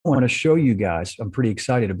want to show you guys, I'm pretty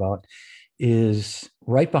excited about, is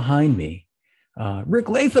right behind me. Rick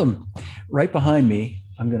Latham, right behind me.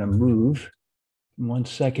 I'm going to move 1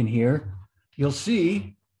 second here. You'll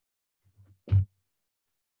see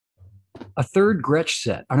a third Gretsch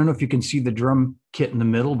set. I don't know if you can see the drum kit in the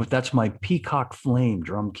middle, but that's my Peacock Flame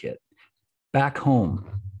drum kit back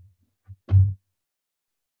home.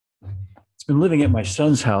 It's been living at my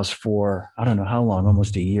son's house for, I don't know how long,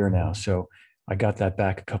 almost a year now. So I got that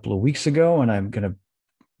back a couple of weeks ago, and I'm going to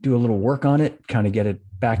do a little work on it, kind of get it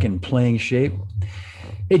back in playing shape.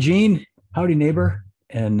 Hey, Gene, howdy, neighbor.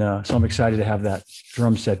 And so I'm excited to have that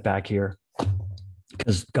drum set back here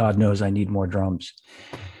because God knows I need more drums.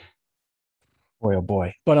 Boy, oh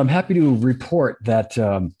boy. But I'm happy to report that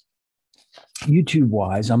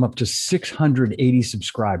YouTube-wise, I'm up to 680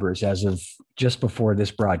 subscribers as of just before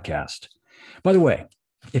this broadcast. By the way,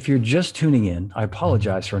 if you're just tuning in, I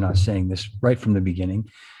apologize for not saying this right from the beginning.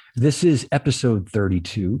 This is episode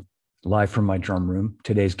 32, live from my drum room.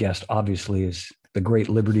 Today's guest, obviously, is the great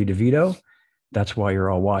Liberty DeVitto. That's why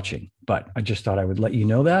you're all watching. But I just thought I would let you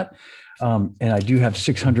know that. And I do have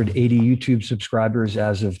 680 YouTube subscribers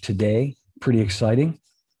as of today. Pretty exciting.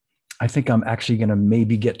 I think I'm actually going to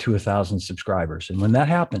maybe get to 1,000 subscribers. And when that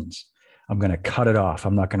happens, I'm going to cut it off.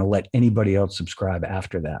 I'm not going to let anybody else subscribe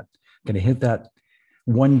after that. I'm going to hit that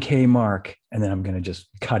 1K mark, and then I'm going to just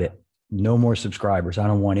cut it. No more subscribers. I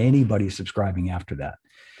don't want anybody subscribing after that.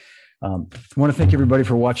 I want to thank everybody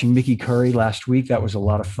for watching Mickey Curry last week. That was a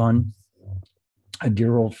lot of fun. A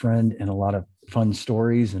dear old friend and a lot of fun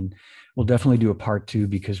stories. And we'll definitely do a part 2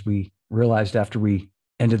 because we realized after we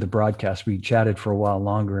ended the broadcast, we chatted for a while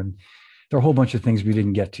longer, and there are a whole bunch of things we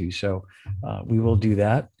didn't get to. So we will do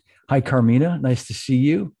that. Hi, Carmina. Nice to see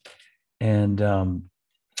you. And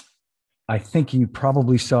I think you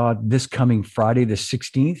probably saw this coming Friday, the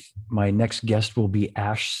 16th. My next guest will be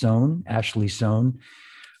Ashley Sohn.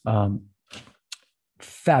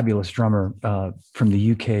 Fabulous drummer from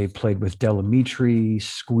the UK, played with Delamitri,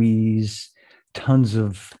 Squeeze, tons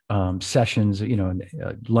of sessions,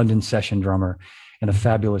 London session drummer, and a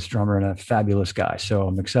fabulous drummer and a fabulous guy. So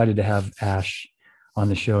I'm excited to have Ash on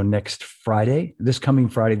the show next Friday, this coming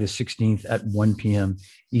Friday, the 16th at 1 p.m.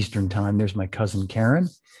 Eastern time. There's my cousin Karen.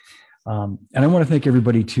 And I want to thank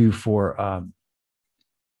everybody too for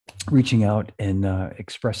reaching out and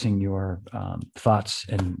expressing your thoughts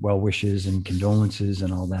and well wishes and condolences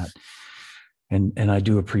and all that. And I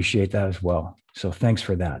do appreciate that as well. So thanks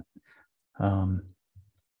for that.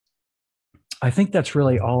 I think that's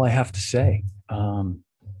really all I have to say.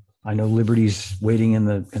 I know Liberty's waiting in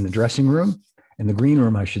the dressing room, in the green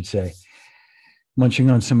room, I should say, munching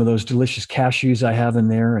on some of those delicious cashews I have in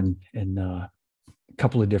there, and a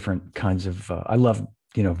couple of different kinds of. I love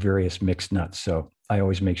various mixed nuts, so I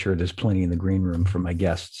always make sure there's plenty in the green room for my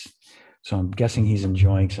guests. So I'm guessing he's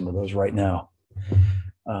enjoying some of those right now.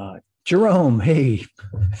 Jerome, hey,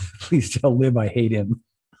 please tell Lib I hate him.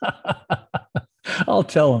 I'll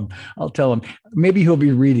tell him. Maybe he'll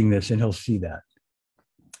be reading this and he'll see that.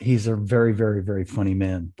 He's a very, very, very funny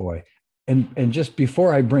man, boy. And just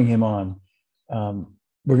before I bring him on,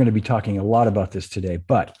 we're going to be talking a lot about this today,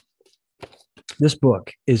 but this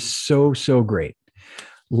book is so, so great.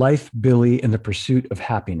 Life, Billy, and the Pursuit of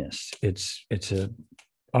Happiness. It's a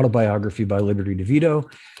autobiography by Liberty DeVitto.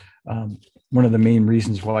 One of the main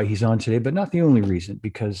reasons why he's on today, but not the only reason,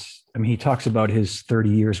 because he talks about his 30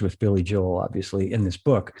 years with Billy Joel, obviously, in this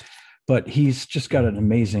book, but he's just got an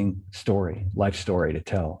amazing life story to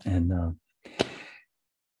tell.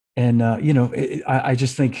 I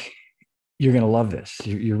just think you're going to love this.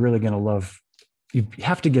 You're really going to love. You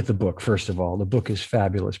have to get the book, first of all. The book is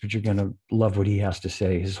fabulous, but you're going to love what he has to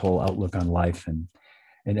say, his whole outlook on life and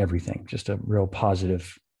everything. Just a real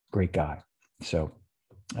positive, great guy. So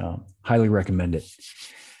highly recommend it.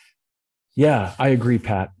 Yeah, I agree,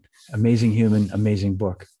 Pat. Amazing human, amazing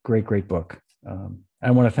book. Great, great book.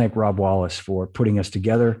 I want to thank Rob Wallace for putting us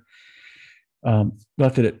together. Not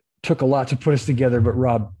that it took a lot to put us together, but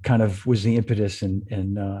Rob kind of was the impetus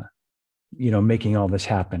and making all this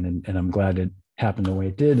happen. And I'm glad it happened the way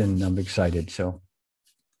it did, and I'm excited. So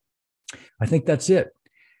I think that's it.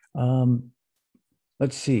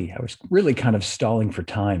 Let's see. I was really kind of stalling for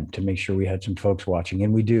time to make sure we had some folks watching,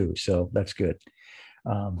 and we do. So that's good.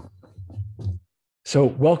 So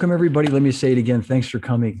welcome, everybody. Let me say it again. Thanks for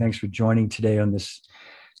coming. Thanks for joining today on this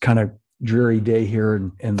kind of dreary day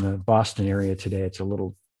here in the Boston area today. It's a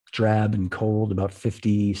little drab and cold, about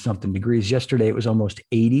 50 something degrees. Yesterday, it was almost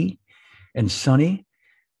 80 and sunny.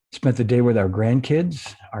 Spent the day with our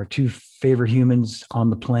grandkids, our two favorite humans on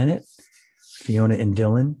the planet, Fiona and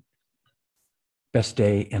Dylan. Best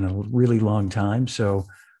day in a really long time. So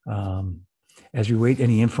As we wait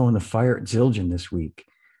any info on the fire at Zildjian this week.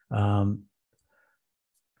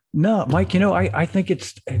 No, Mike, I think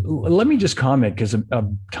let me just comment because a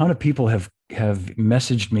ton of people have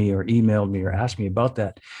messaged me or emailed me or asked me about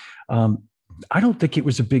that. I don't think it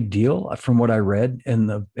was a big deal from what I read in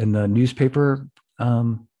the newspaper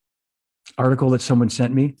article that someone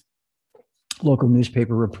sent me. Local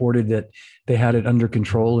newspaper reported that they had it under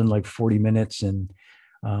control in like 40 minutes. And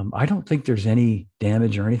I don't think there's any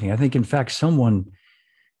damage or anything. I think, in fact,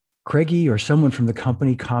 Craigie or someone from the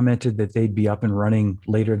company commented that they'd be up and running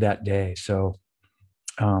later that day. So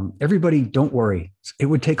everybody, don't worry. It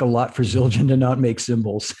would take a lot for Zildjian to not make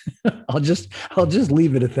cymbals. I'll just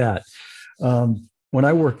leave it at that. When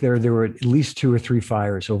I worked there were at least 2 or 3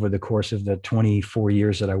 fires over the course of the 24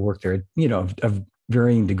 years that I worked there, of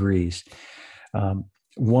varying degrees.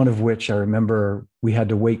 One of which I remember we had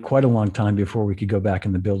to wait quite a long time before we could go back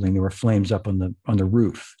in the building. There were flames up on the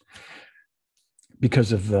roof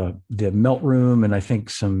because of the melt room, and I think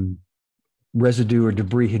some residue or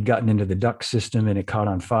debris had gotten into the duct system and it caught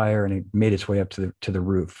on fire and it made its way up to the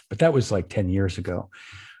roof. But that was like 10 years ago.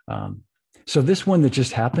 So this one that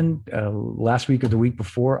just happened last week or the week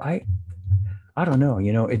before, I don't know.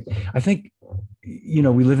 I think we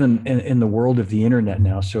live in the world of the internet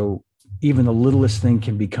now, so even the littlest thing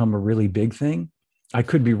can become a really big thing. I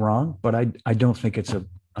could be wrong, but I don't think it's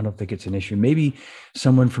an issue. Maybe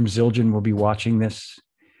someone from Zildjian will be watching this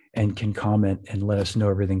and can comment and let us know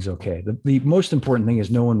everything's okay. The most important thing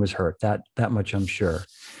is no one was hurt. That much I'm sure.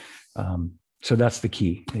 So that's the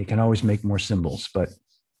key. They can always make more cymbals, but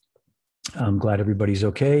I'm glad everybody's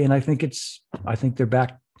okay. And I think they're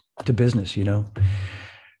back to business,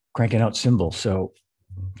 cranking out cymbals. So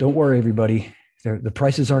don't worry, everybody. The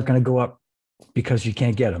prices aren't going to go up because you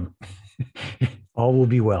can't get them. All will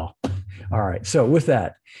be well. All right. So with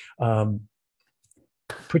that,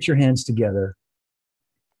 put your hands together.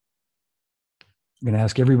 I'm going to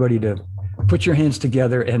ask everybody to put your hands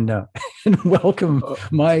together and welcome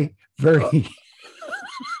my very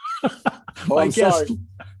my guest, sorry.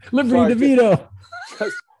 Liberty DeVitto.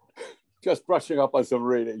 Just brushing up on some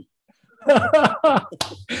reading.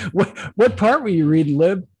 What part were you reading,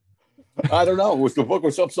 Lib? I don't know. The book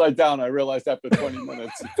was upside down. I realized after 20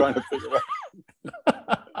 minutes trying to figure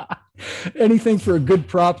out. Anything for a good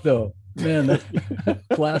prop, though. Man, that's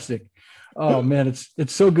classic. Oh, man,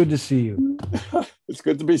 it's so good to see you. It's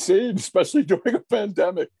good to be seen, especially during a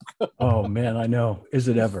pandemic. Oh, man, I know. Is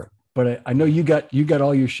it ever? But I know you got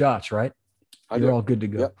all your shots, right? You're all good to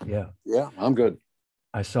go. Yep. Yeah, I'm good.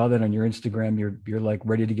 I saw that on your Instagram. You're like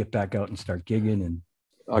ready to get back out and start gigging, and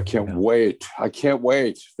I can't wait. I can't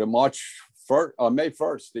wait. The May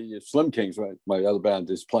 1st, the Slim Kings, my other band,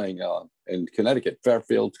 is playing in Connecticut,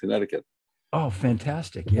 Fairfield, Connecticut. Oh,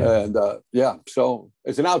 fantastic. Yeah. And so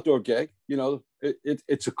it's an outdoor gig.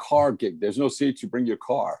 It's a car gig. There's no seats. You bring your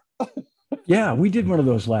car. Yeah, we did one of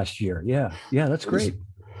those last year. Yeah, that's great.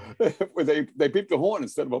 They beep the horn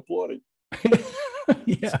instead of applauding.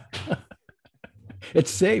 Yeah.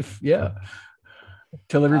 It's safe. Yeah.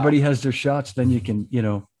 Till everybody has their shots, then you can,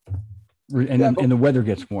 and the weather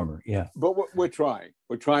gets warmer. Yeah. But we're trying.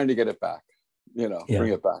 We're trying to get it back. Bring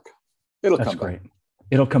it back. It'll come back.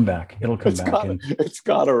 It'll come back. It's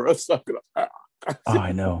got to. It's not gonna. Oh,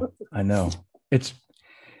 I know. It's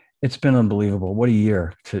been unbelievable. What a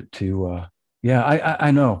year to. Yeah,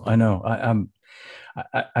 I know.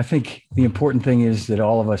 I think the important thing is that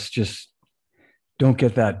all of us just don't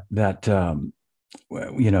get that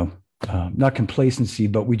not complacency,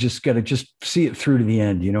 but we just got to just see it through to the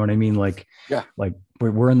end. You know what I mean? Like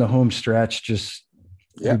we're in the home stretch. Just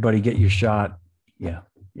everybody get your shot. Yeah.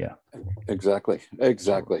 Exactly.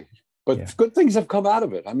 But good things have come out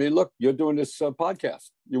of it. I mean, look, you're doing this podcast.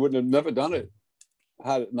 You wouldn't have never done it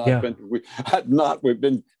had it not we've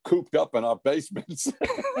been cooped up in our basements.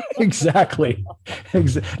 Exactly.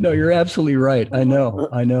 No, you're absolutely right. I know.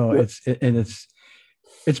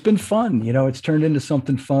 It's been fun. It's turned into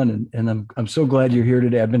something fun. And I'm so glad you're here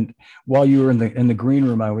today. While you were in the green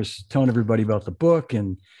room, I was telling everybody about the book,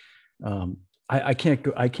 and I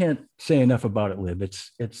can't say enough about it, Lib.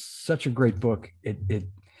 It's such a great book.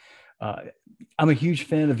 I'm a huge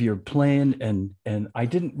fan of your playing, and I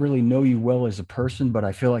didn't really know you well as a person, but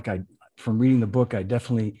I feel like from reading the book, I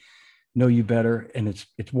definitely know you better. And it's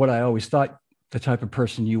what I always thought the type of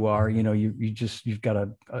person you are. You've got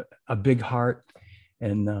a big heart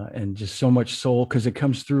and just so much soul, because it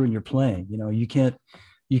comes through in your playing.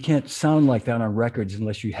 You can't sound like that on records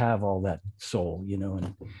unless you have all that soul.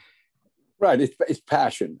 Right. It's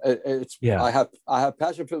passion. I have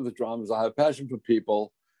passion for the drums. I have passion for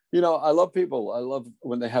people. I love people. I love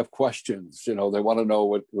when they have questions. They want to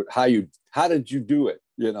know how did you do it?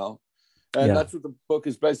 And that's what the book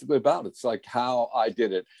is basically about. It's like how I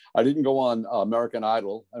did it. I didn't go on American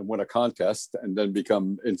Idol and win a contest and then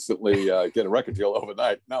become instantly get a record deal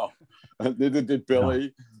overnight. No, neither did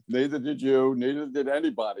Billy. No. Neither did you. Neither did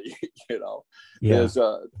anybody. There was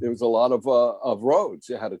a lot of roads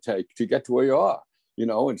you had to take to get to where you are.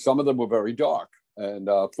 And some of them were very dark. And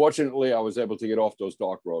fortunately, I was able to get off those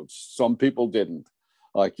dark roads. Some people didn't.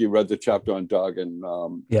 Like you read the chapter on Doug, and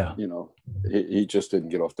he just didn't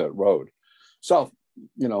get off that road. So,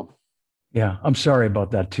 Yeah, I'm sorry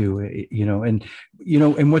about that too. And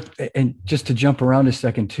just to jump around a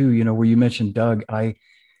second too, where you mentioned Doug, I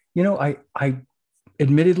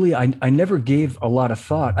admittedly, I never gave a lot of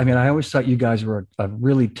thought. I mean, I always thought you guys were a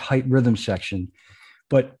really tight rhythm section,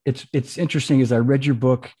 but it's interesting as I read your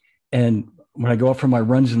book, and when I go out for my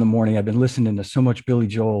runs in the morning, I've been listening to so much Billy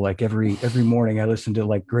Joel. Like every morning I listen to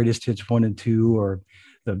like Greatest Hits 1 and 2 or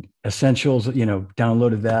the Essentials,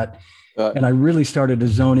 downloaded that. And I really started to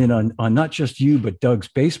zone in on not just you, but Doug's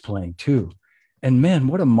bass playing too. And man,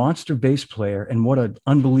 what a monster bass player, and what an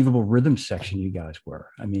unbelievable rhythm section you guys were.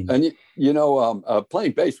 I mean, and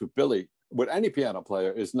playing bass with Billy, with any piano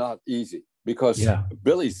player, is not easy because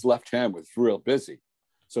Billy's left hand was real busy.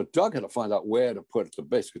 So Doug had to find out where to put the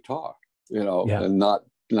bass guitar, and not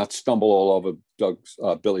stumble all over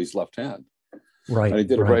Billy's left hand. Right. And he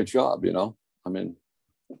did a great job, I mean.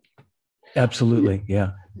 Absolutely.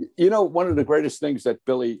 Yeah. One of the greatest things that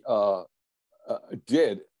Billy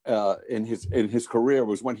did in his career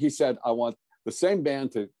was when he said, I want the same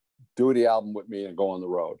band to do the album with me and go on the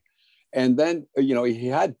road. And then, he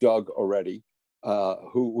had Doug already,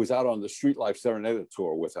 who was out on the Street Life Serenade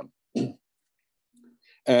tour with him.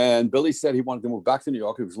 And Billy said he wanted to move back to New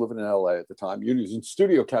York. He was living in LA at the time. He was in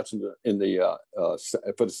studio cats for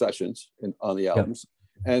the sessions on the albums,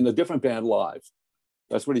 and a different band live.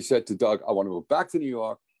 That's what he said to Doug. I want to move back to New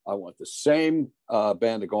York. I want the same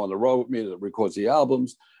band to go on the road with me that records the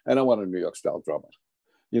albums, and I want a New York style drummer.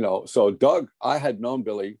 So Doug, I had known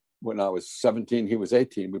Billy when I was 17. He was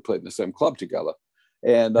 18. We played in the same club together,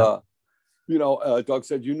 and Doug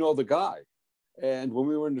said, the guy. And when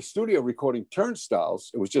we were in the studio recording Turnstiles,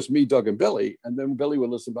 it was just me, Doug, and Billy. And then Billy would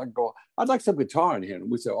listen back and go, I'd like some guitar in here. And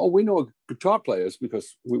we said, we know guitar players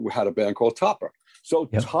because we had a band called Topper. So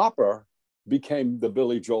Topper became the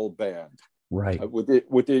Billy Joel band, right? With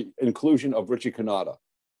the inclusion of Richie Cannata.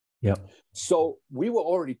 Yep. So we were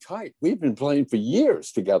already tight. We've been playing for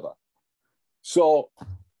years together. So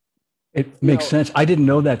it makes sense. I didn't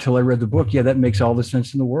know that till I read the book. Yeah, that makes all the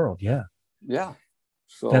sense in the world. Yeah. Yeah.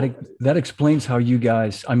 So that explains how you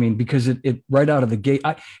guys. I mean, because it right out of the gate.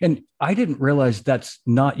 I didn't realize that's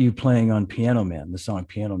not you playing on Piano Man, the song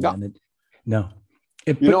Piano Man. No.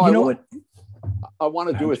 What? I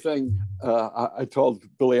want to do a thing. I told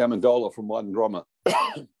Billy Amendola from Modern Drummer,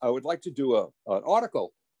 I would like to do an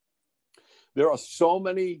article. There are so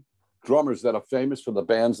many drummers that are famous for the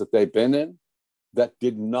bands that they've been in that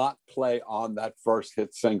did not play on that first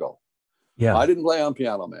hit single. Yeah, I didn't play on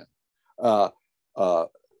Piano Man.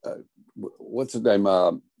 What's his name?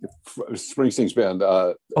 Springsteen's band.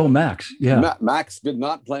 Max. Yeah, Max did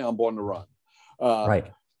not play on Born to Run.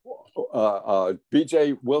 Right.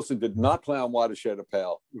 B.J. Wilson did not play on Why Shade of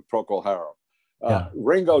Pale with Procol Harum.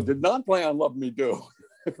 Ringo did not play on Love Me Do.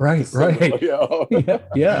 Right.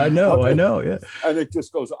 Yeah, I know. Yeah. And it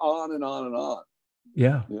just goes on and on and on.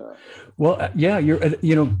 Yeah. Well, you're,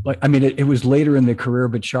 it was later in the career,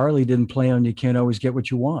 but Charlie didn't play on You Can't Always Get What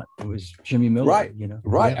You Want. It was Jimmy Miller, right?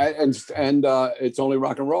 Right. Yeah. And it's only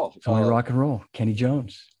rock and roll. It's only rock and roll. Kenny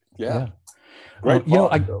Jones. Yeah. Great.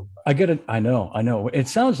 I know. It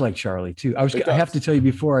sounds like Charlie too. I have to tell you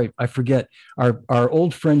before I forget, our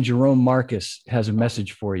old friend Jerome Marcus has a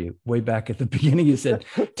message for you. Way back at the beginning, he said,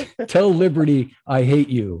 "Tell Liberty I hate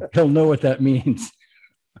you. He'll know what that means."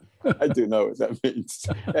 I do know what that means.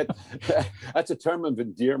 That's a term of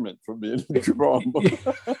endearment for me and Jerome.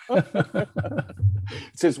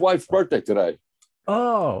 It's his wife's birthday today.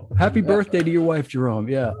 Oh, happy birthday to your wife, Jerome.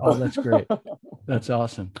 Yeah. Oh, that's great. That's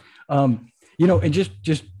awesome. And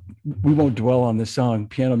just we won't dwell on this song,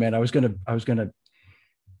 Piano Man. I was gonna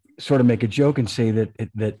sort of make a joke and say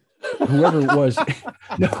that whoever it was,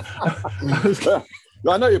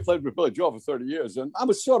 I know you played with Billy Joel for 30 years, and I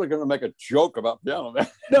was sort of going to make a joke about Piano Man.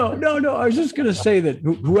 No. I was just going to say that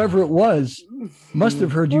whoever it was must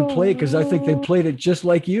have heard you play, because I think they played it just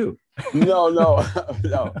like you. No. You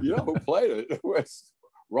know who played it? It was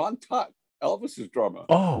Ron Tutt, Elvis's drummer.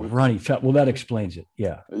 Oh, Ronnie Tutt. Well, that explains it.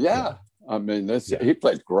 Yeah. I mean, he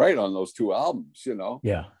played great on those two albums,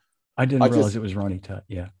 Yeah. I didn't realize it was Ronnie Tutt.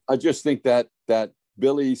 Yeah. I just think that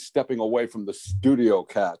Billy stepping away from the studio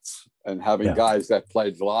cats and having guys that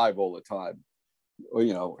played live all the time,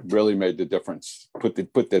 you know, really made the difference. Put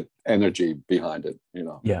the energy behind it, you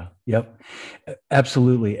know. Yeah. Yep.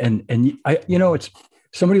 Absolutely. And you know, it's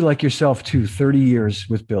somebody like yourself too, 30 years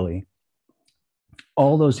with Billy,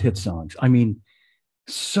 all those hit songs. I mean,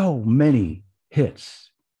 so many hits,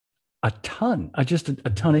 a ton of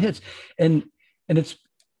hits. And it's,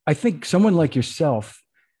 I think someone like yourself,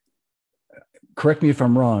 correct me if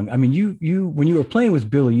I'm wrong. I mean, you when you were playing with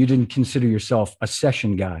Billy, you didn't consider yourself a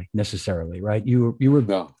session guy necessarily, right? You were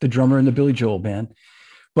the drummer in the Billy Joel band.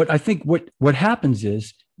 But I think what happens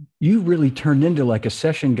is you really turned into like a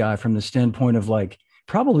session guy from the standpoint of like,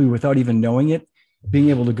 probably without even knowing it, being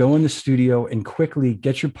able to go in the studio and quickly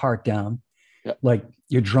get your part down. Yep. Like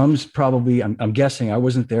your drums probably, I'm guessing, I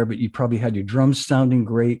wasn't there, but you probably had your drums sounding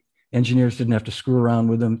great. Engineers didn't have to screw around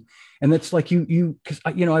with them. And that's like because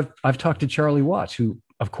you know, I've talked to Charlie Watts, who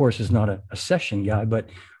of course is not a session guy, but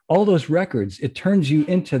all those records, it turns you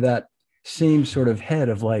into that same sort of head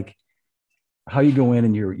of like how you go in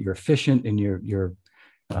and you're efficient and you're you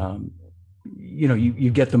know, you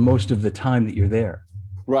get the most of the time that you're there.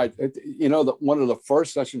 Right. You know, one of the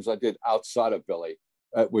first sessions I did outside of Billy,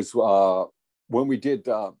 it was when we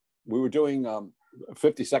were doing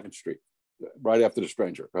 52nd Street right after The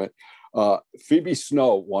Stranger, right? Phoebe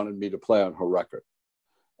Snow wanted me to play on her record.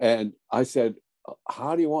 And I said,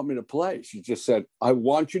 how do you want me to play? She just said, I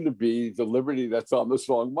want you to be the Liberty that's on the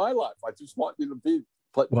song My Life. I just want you to be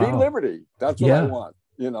Liberty. That's what I want,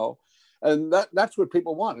 you know? And that's what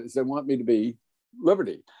people want, is they want me to be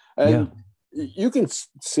Liberty. And you can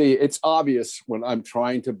see it's obvious when I'm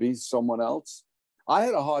trying to be someone else. I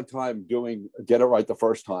had a hard time doing Get It Right the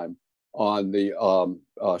First Time on the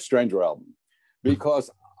Stranger album,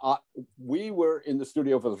 because we were in the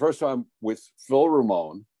studio for the first time with Phil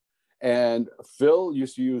Ramone, and Phil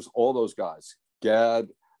used to use all those guys, Gad,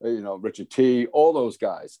 you know, Richard T, all those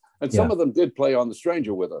guys. And some of them did play on The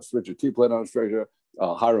Stranger with us. Richard T played on The Stranger,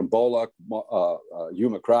 Hiram Bullock, Hugh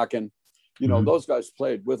McCracken, you know, those guys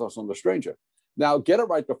played with us on The Stranger. Now, Get It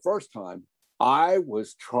Right the First Time, I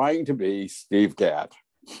was trying to be Steve Gadd.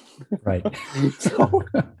 Right. so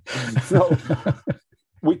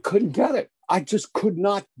we couldn't get it. I just could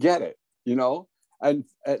not get it, you know? And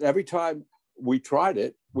every time we tried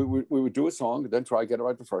it, we would do a song, then try Get It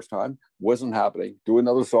Right the First Time. Wasn't happening. Do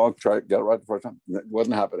another song, try Get It Right the First Time.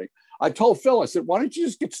 Wasn't happening. I told Phil, I said, why don't you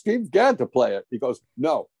just get Steve Gadd to play it? He goes,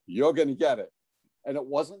 no, you're going to get it. And it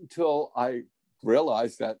wasn't until I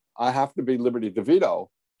realized that I have to be Liberty DeVitto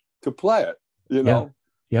to play it, you know?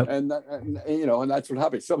 Yep. And you know, and that's what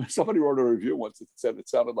happened. Somebody wrote a review once that said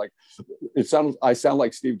I sound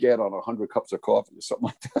like Steve Gadd on 100 cups of coffee or something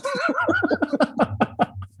like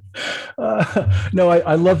that. No,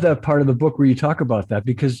 I love that part of the book where you talk about that,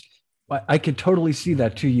 because I could totally see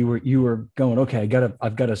that too. You were going, okay,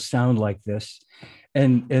 I've got to sound like this,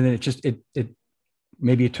 and then it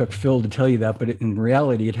maybe it took Phil to tell you that, but in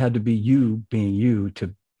reality, it had to be you being you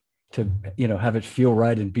to you know, have it feel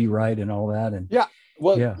right and be right and all that. And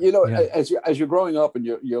well, you know, as you're growing up and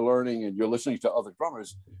you're learning and you're listening to other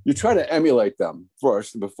drummers, you try to emulate them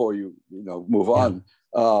first before you know, move on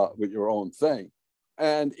with your own thing.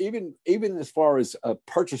 And even as far as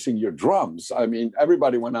purchasing your drums, I mean,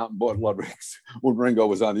 everybody went out and bought Ludwig's when Ringo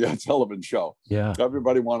was on the Ed Sullivan Show. Yeah,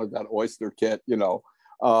 everybody wanted that Oyster kit, you know.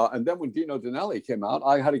 And then when Dino Danelli came out,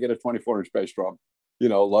 I had to get a 24-inch bass drum. You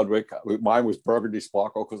know, Ludwig, mine was Burgundy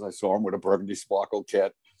Sparkle because I saw him with a Burgundy Sparkle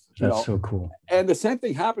kit. That's so cool. And the same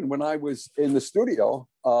thing happened when I was in the studio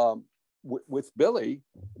with Billy.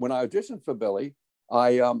 When I auditioned for Billy,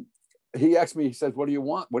 he asked me, he said, what do you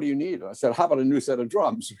want? What do you need? And I said, how about a new set of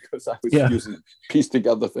drums? Because I was piece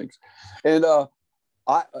together things. And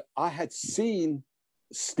I had seen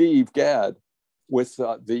Steve Gadd with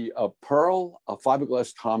the Pearl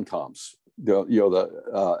fiberglass tom-toms,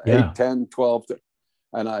 the 8, 10, 12.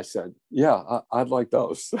 And I said, I'd like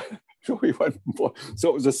those. So we went. So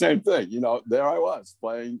it was the same thing. You know, there I was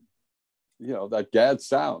playing, you know, that Gadd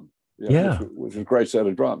sound. You know, which was a great set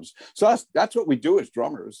of drums. So that's what we do as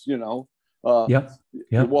drummers. You know,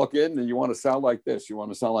 you walk in and you want to sound like this. You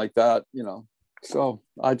want to sound like that. You know. So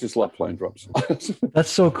I just love playing drums. That's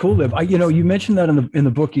so cool, Lib. You know, you mentioned that in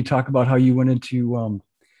the book. You talk about how you went into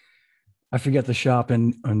I forget the shop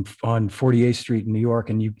on 48th Street in New York,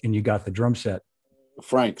 and you got the drum set.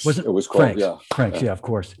 Frank's. It was called. Frank's. Yeah, of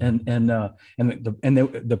course. And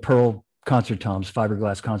the Pearl concert toms,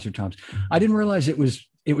 fiberglass concert toms. I didn't realize it was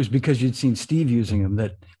because you'd seen Steve using them,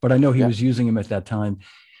 but I know he was using them at that time.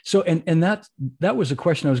 So and that was a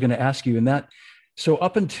question I was going to ask you, and that So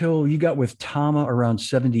up until you got with Tama around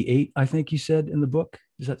 78, I think you said in the book.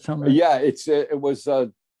 Does that sound right? Yeah, it was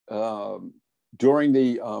during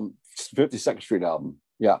the 52nd Street album.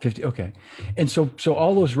 Yeah. 50. Okay. And so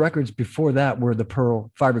all those records before that were the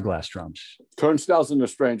Pearl fiberglass drums. Turnstiles and the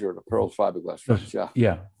Stranger, the Pearl fiberglass drums. Yeah.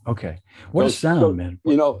 Yeah. Okay. What a sound, man.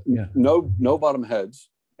 No bottom heads.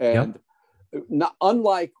 And not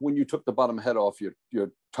unlike when you took the bottom head off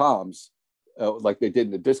your toms, like they did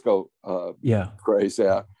in the disco craze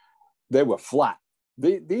there, they were flat.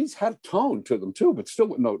 These had tone to them too, but still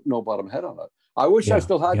with no bottom head on it. I wish I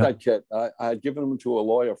still had that kit. I had given them to a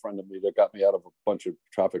lawyer friend of me that got me out of a bunch of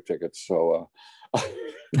traffic tickets. So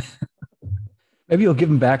maybe he'll give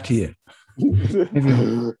them back to you. Maybe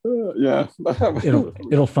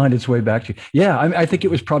it'll find its way back to you. Yeah, I think it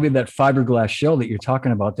was probably that fiberglass shell that you're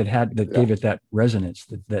talking about that gave it that resonance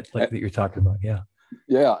that you're talking about. Yeah.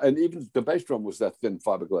 Yeah, and even the bass drum was that thin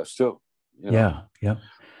fiberglass too. Yeah.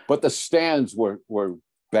 But the stands were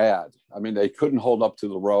bad. I mean, they couldn't hold up to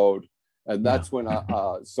the road. And that's when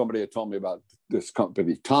somebody had told me about this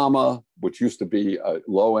company, Tama, which used to be a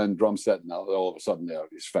low-end drum set. Now all of a sudden they're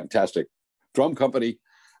this fantastic drum company,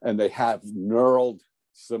 and they have knurled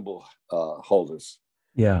cymbal holders.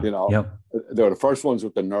 Yeah, they were the first ones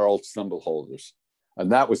with the knurled cymbal holders,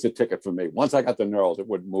 and that was the ticket for me. Once I got the knurled, it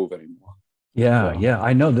wouldn't move anymore. Yeah.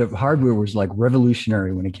 I know the hardware was like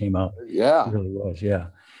revolutionary when it came out. Yeah, it really was. Yeah.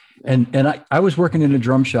 And I was working in a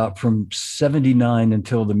drum shop from 79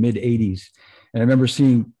 until the mid 80s. And I remember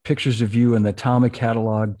seeing pictures of you in the Tama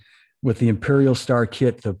catalog with the Imperial Star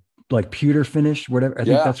kit, the like pewter finish, whatever. I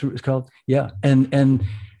think that's what it was called. Yeah. And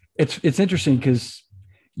it's interesting because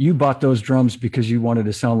you bought those drums because you wanted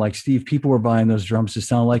to sound like Steve. People were buying those drums to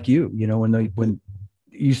sound like you, when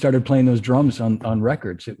you started playing those drums on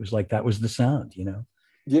records, it was like, that was the sound,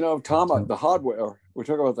 Tama, the hardware, we're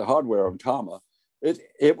talking about the hardware of Tama.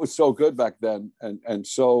 It was so good back then and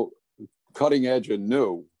so cutting edge and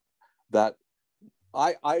new that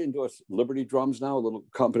I endorse Liberty Drums now, a little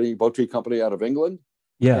company, boutique company out of England.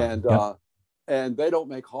 Yeah. And they don't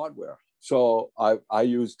make hardware. So I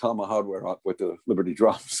use Tama hardware with the Liberty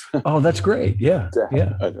Drums. Oh, that's great. Yeah.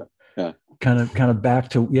 Kind of back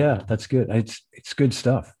to, that's good. It's good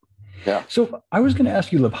stuff. Yeah. So I was going to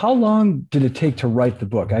ask you, Lib, how long did it take to write the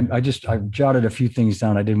book? I jotted a few things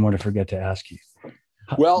down. I didn't want to forget to ask you.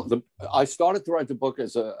 Well, I started to write the book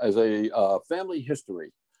as a family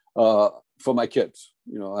history for my kids.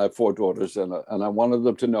 I have 4 daughters, and I wanted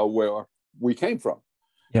them to know where we came from.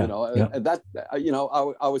 And that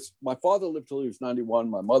I was, my father lived till he was 91.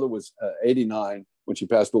 My mother was 89 when she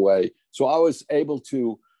passed away. So I was able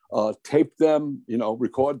to tape them,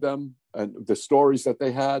 record them and the stories that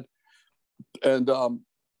they had. And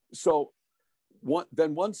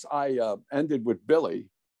once I ended with Billy,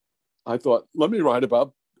 I thought, let me write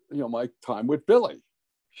about, my time with Billy.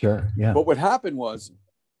 Sure. Yeah. But what happened was,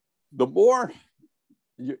 the more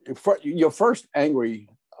you're first angry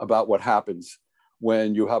about what happens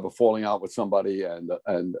when you have a falling out with somebody, and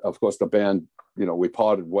of course the band, we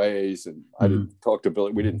parted ways, and I didn't talk to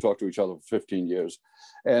Billy. We didn't talk to each other for 15 years,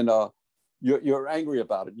 and you're angry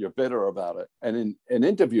about it. You're bitter about it. And in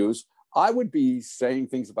interviews, I would be saying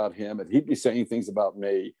things about him, and he'd be saying things about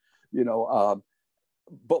me.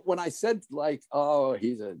 But when I said like, oh,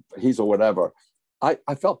 he's a whatever,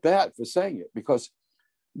 I felt bad for saying it, because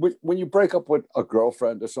when you break up with a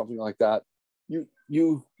girlfriend or something like that,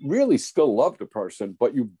 you really still love the person,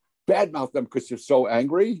 but you badmouth them because you're so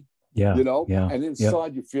angry. Yeah. And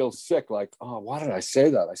inside you feel sick, like, oh, why did I say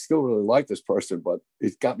that? I still really like this person, but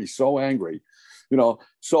it got me so angry.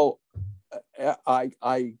 So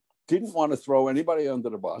I didn't want to throw anybody under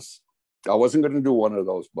the bus. I wasn't going to do one of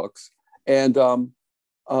those books. And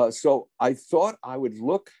so I thought I would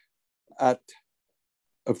look at,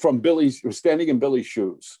 standing in Billy's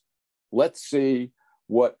shoes. Let's see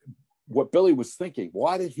what Billy was thinking.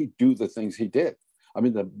 Why did he do the things he did? I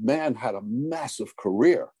mean, the man had a massive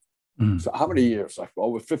career. So how many years? Like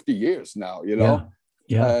over 50 years now,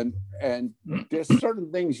 Yeah. And there's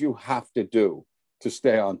certain things you have to do to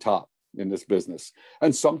stay on top in this business.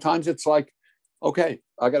 And sometimes it's like, okay,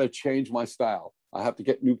 I got to change my style. I have to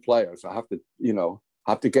get new players. I have to,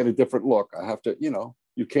 get a different look. I have to,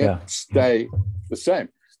 you can't stay the same.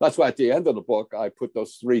 That's why at the end of the book, I put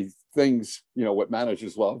those 3 things, what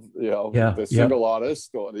managers love, the single artist,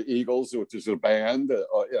 or the Eagles, which is a band,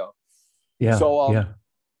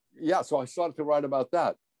 So I started to write about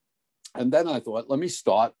that. And then I thought, let me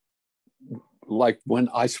start like when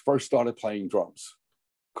I first started playing drums,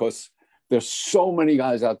 because there's so many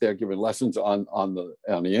guys out there giving lessons on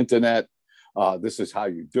the internet. This is how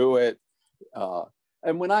you do it.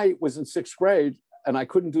 And when I was in sixth grade and I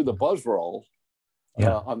couldn't do the buzz roll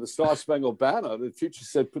on the Star Spangled Banner, the teacher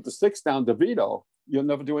said, "Put the sticks down, DeVitto. You'll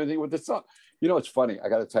never do anything with the song." You know, it's funny. I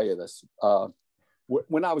got to tell you this.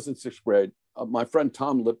 When I was in sixth grade, my friend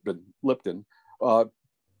Tom Lipton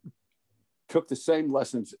took the same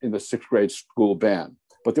lessons in the sixth grade school band,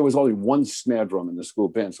 but there was only one snare drum in the school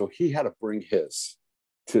band. So he had to bring his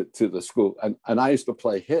to the school. And I used to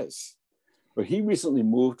play his. But he recently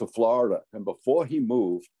moved to Florida. And before he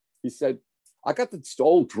moved, he said, "I got this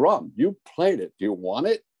old drum. You played it. Do you want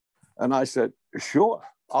it?" And I said, "Sure,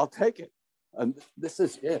 I'll take it." And this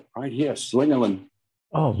is it right here, Slingerland.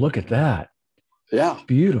 Oh, look at that. Yeah.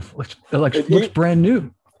 Beautiful. It looks brand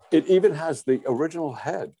new. It even has the original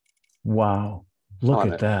head. Wow. Look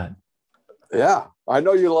at that. Yeah. I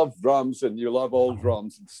know you love drums and you love old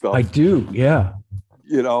drums and stuff. I do. Yeah.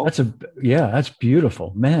 You know, that's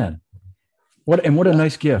beautiful, man. What a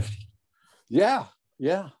nice gift. Yeah.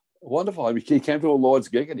 Yeah. Wonderful. I mean, he came to a Lord's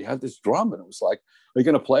gig and he had this drum and it was like, "Are you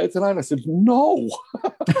going to play it tonight?" I said, "No."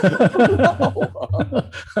 No.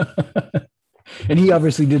 And he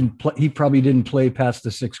obviously didn't play. He probably didn't play past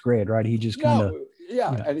the sixth grade, right? He just kind of.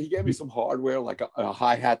 Yeah. And he gave me some hardware, like a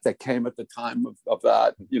hi-hat that came at the time of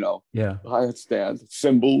that, you know. Yeah. Hi-hat stand,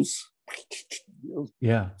 cymbals.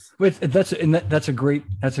 Yeah. But that's a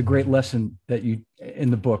great lesson that you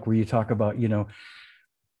in the book where you talk about, you know,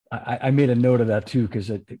 I made a note of that too, because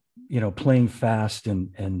you know, playing fast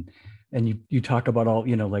and you talk about all,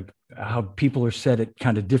 you know, like how people are set at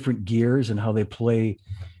kind of different gears and how they play,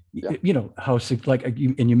 you know, how like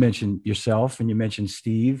you mentioned yourself and you mentioned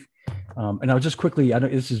Steve. And I'll just quickly,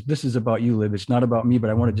 this is about you, Lib. It's not about me, but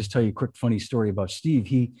I want to just tell you a quick funny story about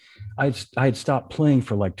Steve. I had stopped playing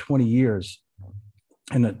for like 20 years,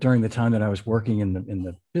 and during the time that I was working in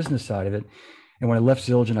the business side of it. And when I left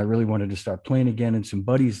Zildjian, I really wanted to start playing again. And some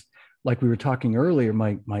buddies, like we were talking earlier,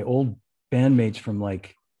 my old bandmates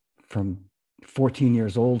from 14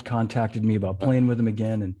 years old contacted me about playing with them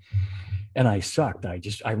again. And I sucked.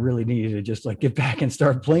 I really needed to just like get back and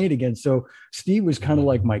start playing again. So Steve was kind of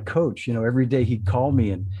like my coach, you know, every day he'd call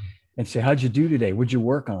me and say, "How'd you do today? What'd you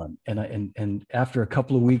work on?" And after a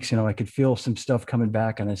couple of weeks, you know, I could feel some stuff coming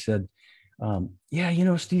back. And I said, "Yeah, you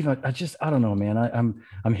know, Steve, I don't know, man.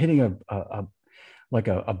 I'm hitting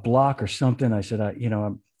a block or something." I said,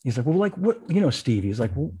 he's like, "Well, like what, you know, Steve," he's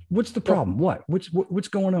like, "Well, what's the problem? What's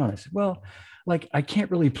going on?" I said, "Well, like, I can't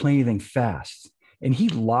really play anything fast." And he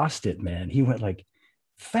lost it, man. He went like,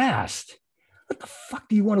 "Fast? What the fuck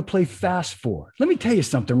do you want to play fast for? Let me tell you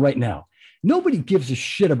something right now. Nobody gives a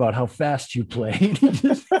shit about how fast you play."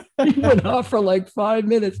 He went off for like 5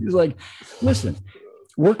 minutes. He's like, "Listen,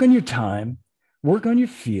 work on your time, work on your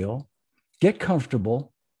feel, get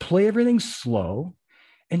comfortable, play everything slow."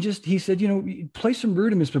 And just, he said, you know, play some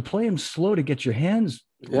rudiments, but play them slow to get your hands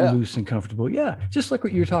loose and comfortable. Yeah. Just like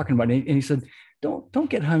what you're talking about. And he said, don't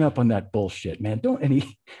get hung up on that bullshit, man. I'm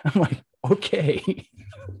like, okay.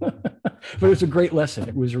 But it was a great lesson.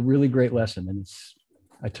 It was a really great lesson. And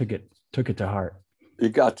I took it to heart. You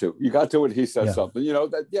got to when he said something, you know,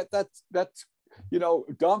 that's, you know,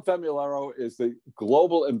 Dom Famularo is the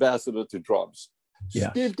global ambassador to drums.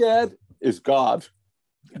 Yeah. Steve Gadd is God,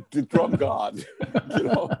 the drum God. You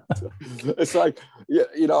know, it's like,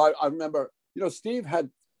 you know, I remember, you know, Steve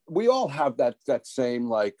we all have that same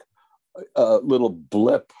like little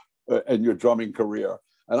blip in your drumming career.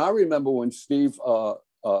 And I remember when Steve, you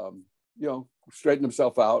know, straightened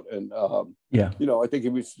himself out and, you know, I think he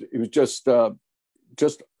was just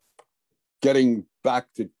getting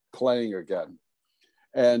back to playing again.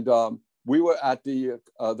 And we were at the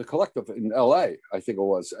Collective in LA, I think it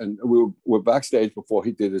was, and we were backstage before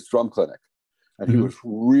he did his drum clinic, and he was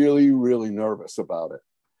really, really nervous about it.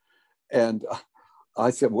 And I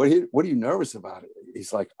said, "What are you nervous about?"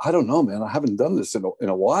 He's like, "I don't know, man. I haven't done this in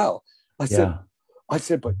a while." I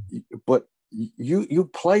said, but you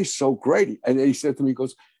play so great. And he said to me, he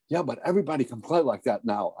goes, "Yeah, but everybody can play like that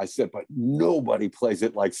now." I said, "But nobody plays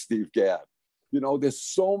it like Steve Gadd. You know, there's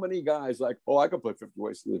so many guys like, oh, I could play 50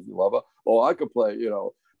 Ways to Leave Your Lover. Oh, I could play, you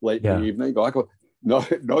know, late in the evening. Oh, I could.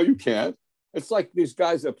 No, you can't. It's like these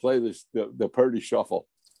guys that play the Purdy Shuffle.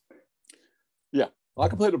 Yeah, I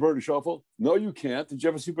can play the Purdy Shuffle. No, you can't. Did you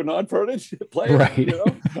ever see Bernard Purdie play it? Right. You know?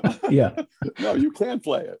 Yeah. No, you can't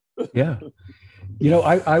play it. Yeah. You know,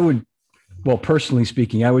 I would, well, personally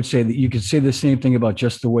speaking, I would say that you could say the same thing about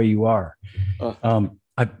Just the Way You Are.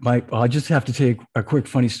 I just have to tell you a quick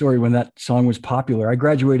funny story. When that song was popular, I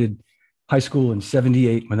graduated high school in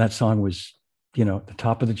 '78 when that song was, you know, at the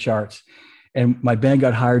top of the charts. And my band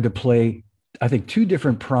got hired to play, I think, 2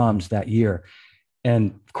 different proms that year.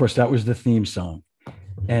 And of course, that was the theme song.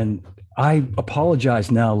 And I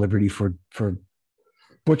apologize now, Liberty, for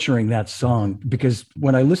butchering that song, because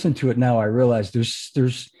when I listen to it now, I realize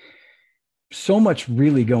there's so much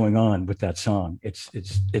really going on with that song.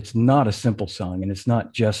 It's not a simple song, and it's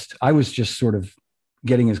not just, I was just sort of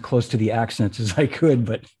getting as close to the accents as I could,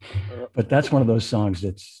 but that's one of those songs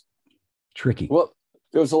that's tricky. Well,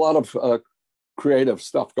 there's a lot of creative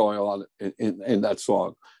stuff going on in that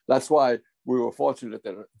song. That's why we were fortunate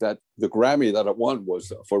that the Grammy that it won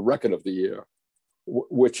was for Record of the Year,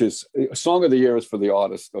 which is Song of the Year is for the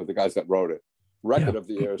artist or the guys that wrote it. Record of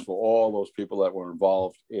the Year is for all those people that were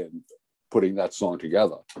involved in putting that song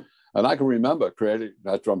together. And I can remember creating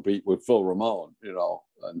that drum beat with Phil Ramone,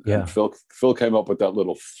 and Phil came up with that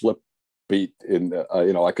little flip beat in,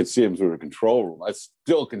 I could see him through the control room. I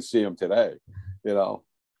still can see him today,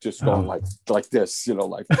 just going like this, like,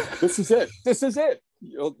 this is it. This is it.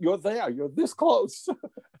 You're there. You're this close.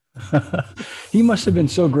 He must have been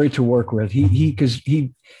so great to work with.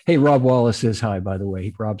 Hey, Rob Wallace says hi, by the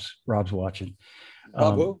way. Rob's watching.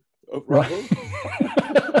 Rob who? Rob who?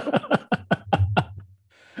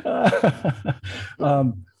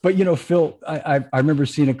 But Phil, I remember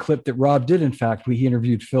seeing a clip that Rob did. In fact, he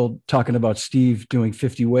interviewed Phil talking about Steve doing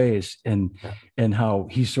 50 Ways and how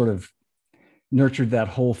he sort of nurtured that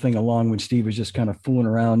whole thing along when Steve was just kind of fooling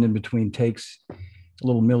around in between takes, a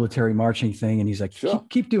little military marching thing. And he's like, sure.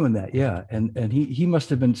 keep doing that. Yeah. And he must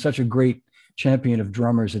have been such a great champion of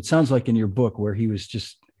drummers. It sounds like in your book where he was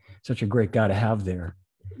just such a great guy to have there.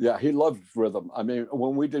 Yeah, he loved rhythm. I mean,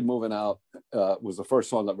 when we did Moving Out, was the first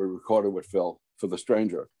song that we recorded with Phil for The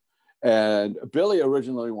Stranger. And Billy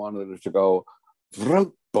originally wanted it to go,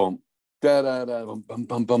 vroom, boom, da da da, bum, bum,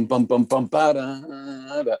 bum, bum, bum, bum, bum, ba,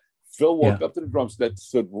 da, da. Phil walked up to the drums that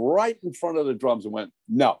stood right in front of the drums and went,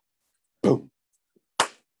 no, boom,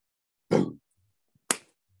 boom.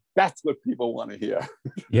 That's what people want to hear.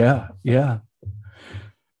 Yeah.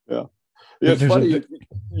 It's funny,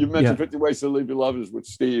 you mentioned 50 Ways to Leave Your Lovers with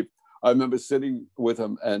Steve. I remember sitting with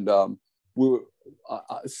him and we were,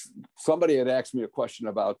 somebody had asked me a question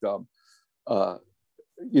about, do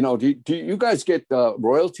you guys get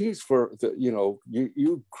royalties for,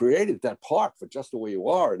 you created that part for Just the Way You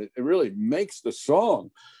Are, and it really makes the song.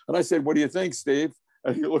 And I said, what do you think, Steve?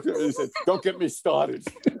 And he looked at me and said, don't get me started.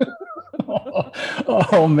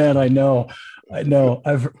 Oh man, I know.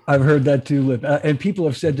 I've heard that too, Lib. And people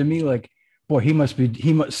have said to me like, boy, he must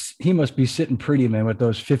be sitting pretty, man, with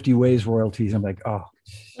those 50 Ways royalties. I'm like, oh,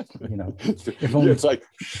 if only. It's like,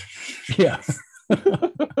 yeah.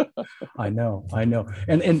 I know.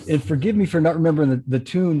 And forgive me for not remembering the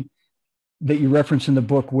tune that you referenced in the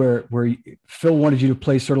book where Phil wanted you to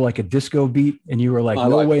play sort of like a disco beat, and you were like,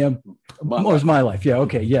 "No way, it was My Life." Yeah.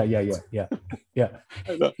 Okay. Yeah.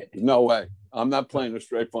 No way. I'm not playing a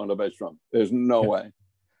straight front bass drum. There's no way.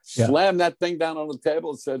 Slam that thing down on the table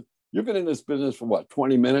and said, "You've been in this business for what,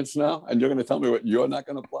 20 minutes now, and you're going to tell me what you're not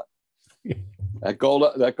going to play?" That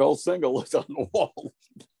gold single is on the wall.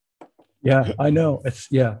 Yeah, I know.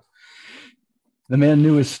 The man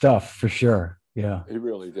knew his stuff for sure. Yeah, he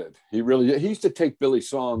really did. He used to take Billy's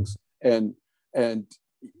songs and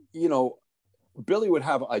Billy would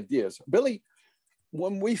have ideas. Billy,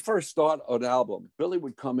 when we first start an album, Billy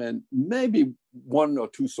would come in, maybe one or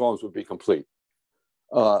two songs would be complete.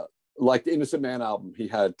 Like the Innocent Man album, he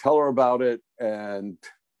had Tell Her About It and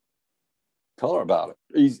Tell Her About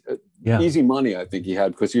It. Easy Money, I think he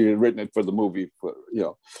had, because he had written it for the movie.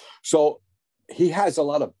 So he has a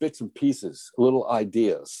lot of bits and pieces, little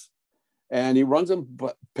ideas, and he runs them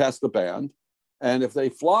past the band. And if they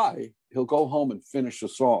fly, he'll go home and finish the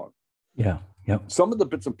song. Yeah. Some of the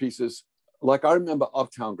bits and pieces, like I remember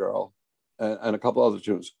Uptown Girl and a couple other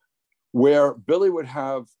tunes, where Billy would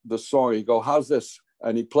have the song. He'd go, "How's this?"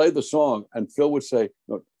 And he'd play the song, and Phil would say,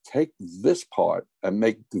 "No, take this part and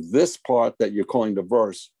make this part that you're calling the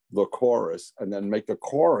verse the chorus, and then make the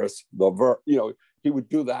chorus the verse." He would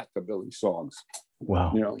do that to Billy's songs.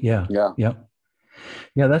 Wow. Yeah.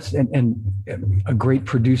 That's and a great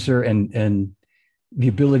producer and the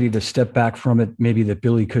ability to step back from it, maybe that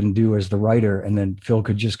Billy couldn't do as the writer, and then Phil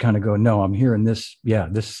could just kind of go, "No, I'm hearing this. Yeah,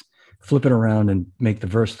 this." Flip it around and make the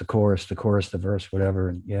verse the chorus, the verse, whatever.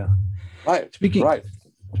 And Right.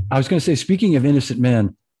 I was going to say, speaking of Innocent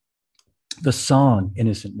Man, the song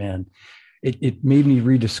Innocent Man, it made me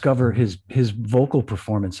rediscover his vocal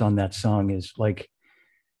performance on that song. Is like,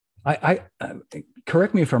 I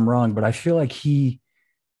correct me if I'm wrong, but I feel like he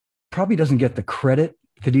probably doesn't get the credit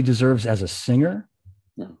that he deserves as a singer.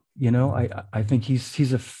 Yeah. I think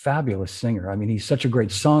he's a fabulous singer. I mean, he's such a great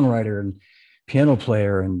songwriter and piano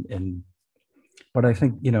player, but I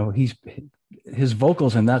think his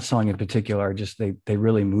vocals in that song in particular are just they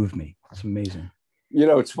really move me. It's amazing.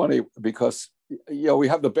 It's funny because, we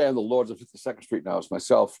have the band, the Lords of 52nd Street now. It's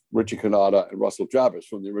myself, Richie Canada, and Russell Jarvis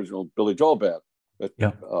from the original Billy Joel band.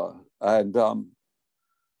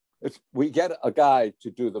 We get a guy to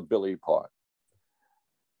do the Billy part.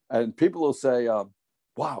 And people will say,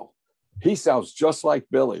 wow, he sounds just like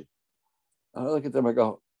Billy. And I look at them, I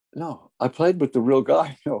go, no, I played with the real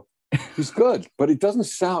guy. He's good, but he doesn't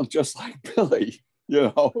sound just like Billy,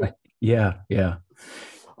 Yeah.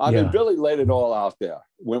 I mean, Billy laid it all out there.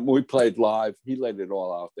 When we played live, he laid it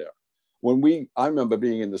all out there. I remember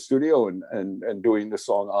being in the studio and doing the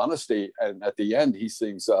song Honesty, and at the end he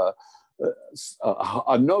sings a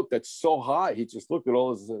note that's so high, he just looked at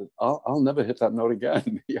all and said, I'll never hit that note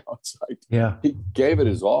again. It's like, he gave it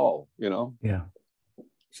his all, Yeah.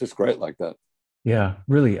 It's just great like that. Yeah,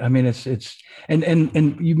 really. I mean, it's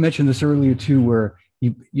and you mentioned this earlier too, where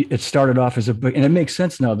it started off as a book, and it makes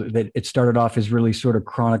sense now that it started off as really sort of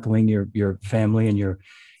chronicling your family and your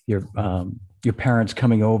parents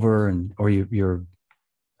coming over, or your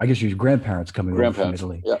I guess your grandparents coming over from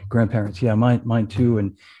Italy. Yeah. Grandparents, yeah, mine too,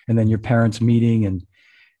 and then your parents meeting,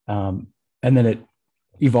 and then it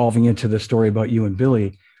evolving into the story about you and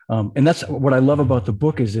Billy. And that's what I love about the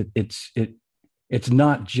book is it's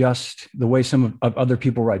not just the way some of other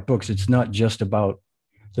people write books. It's not just about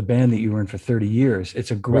the band that you were in for 30 years.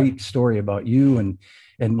 It's a great story about you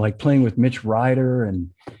and like playing with Mitch Ryder and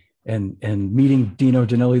meeting Dino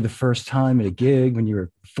Danelli the first time at a gig when you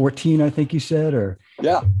were 14, I think you said, or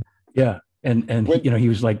and he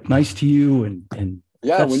was like nice to you and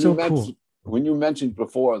that's so cool. When you mentioned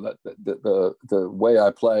before that the way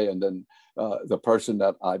I play and then the person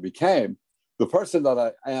that I became, the person that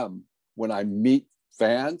I am when I meet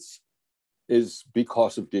fans is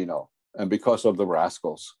because of Dino and because of the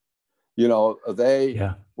Rascals. When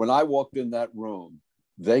I walked in that room,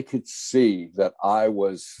 they could see that I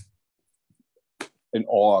was in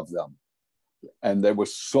awe of them. And they were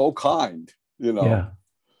so kind, Yeah.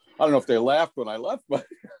 I don't know if they laughed when I left, but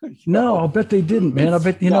no, I'll bet they didn't, man. I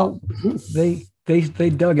bet, they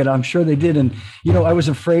dug it. I'm sure they did. And, I was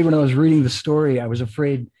afraid when I was reading the story, I was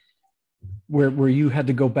afraid where you had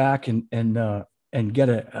to go back and get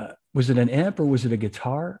was it an amp or was it a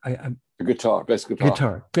guitar? A guitar, bass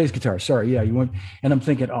guitar. Sorry. Yeah. You went, and I'm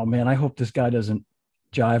thinking, oh man, I hope this guy doesn't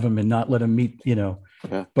jive him and not let him meet,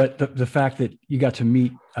 but the fact that you got to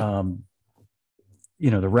meet, the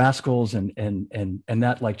Rascals and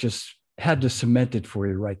that like just had to cement it for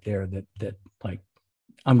you right there that like,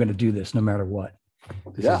 I'm going to do this no matter what.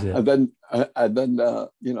 This is it. And then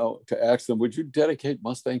to ask them, would you dedicate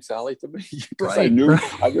Mustang Sally to me? Because I knew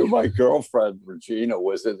my girlfriend Regina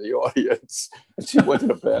was in the audience, and she went to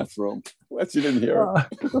the bathroom. Well, she didn't hear it.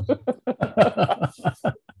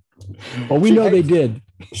 Well, we know they did.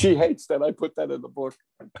 She hates that I put that in the book.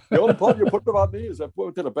 The only part you put about me is I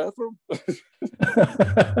went to the bathroom.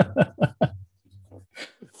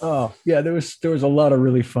 Oh yeah, there was a lot of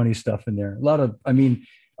really funny stuff in there. A lot of,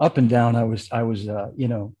 up and down. I was there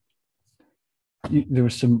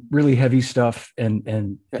was some really heavy stuff,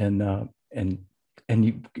 and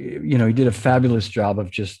you did a fabulous job of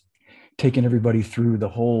just taking everybody through the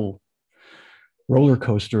whole roller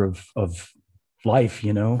coaster of life,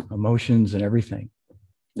 emotions and everything.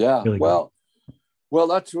 Yeah. Really well,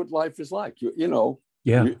 that's what life is like.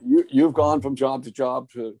 Yeah. You've gone from job to job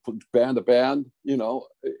to band to band.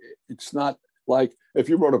 It's not like if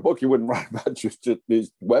you wrote a book, you wouldn't write about just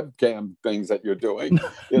these webcam things that you're doing.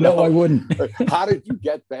 No, I wouldn't. How did you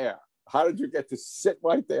get there? How did you get to sit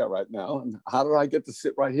right there right now? And how did I get to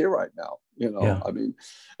sit right here right now?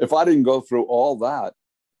 If I didn't go through all that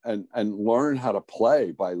and learn how to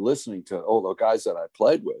play by listening to all the guys that I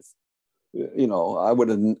played with, I would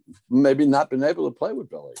have maybe not been able to play with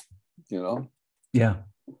Billy, Yeah.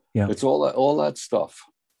 It's all that stuff.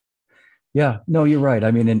 Yeah, no, you're right.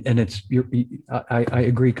 And I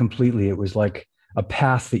agree completely. It was like a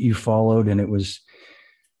path that you followed, and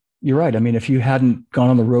you're right. If you hadn't gone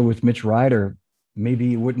on the road with Mitch Ryder, maybe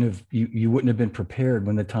you wouldn't have been prepared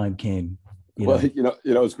when the time came.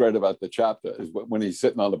 What's great about the chapter is when he's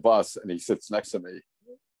sitting on the bus and he sits next to me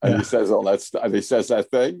and he says all that stuff, and he says that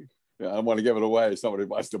thing. I don't want to give it away. Somebody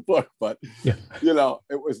buys the book, but it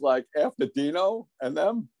was like after Dino and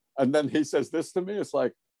them, and then he says this to me. It's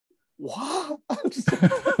like, what?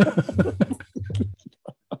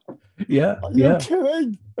 Yeah. Are you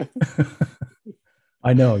kidding?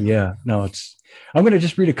 I know. Yeah. No, I'm going to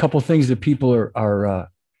just read a couple of things that people are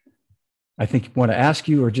I think want to ask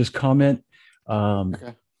you or just comment.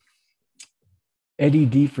 Okay. Eddie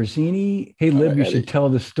D. Frazzini. Hey, Lib, you should tell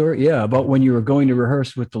the story. Yeah. About when you were going to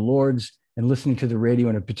rehearse with the Lords and listening to the radio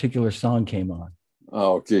and a particular song came on.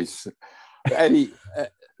 Oh, geez. Eddie,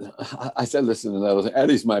 I said, listen,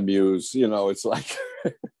 Eddie's my muse. You know, it's like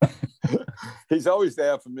he's always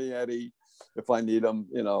there for me, Eddie, if I need him.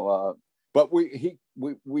 You know, but we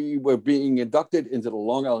were being inducted into the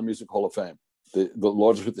Long Island Music Hall of Fame, the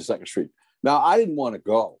Lords of 52nd Street. Now, I didn't want to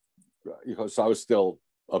go because I was still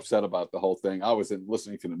upset about the whole thing. I wasn't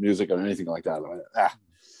listening to the music or anything like that.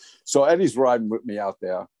 So Eddie's riding with me out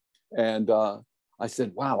there, and I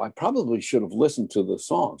said, wow, I probably should have listened to the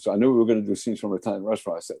songs. I knew we were going to do Scenes from an Italian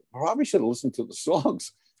Restaurant. I said, I probably should have listened to the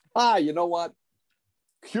songs. You know what?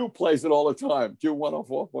 Q plays it all the time. Q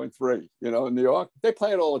 104.3, you know, in New York. They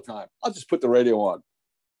play it all the time. I'll just put the radio on.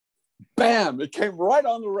 Bam! It came right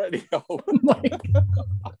on the radio.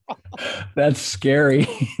 That's scary.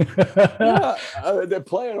 Yeah, they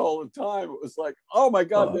play it all the time. It was like, oh my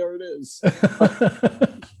God, there it is.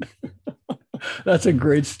 That's a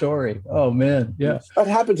great story. Oh man, yeah. That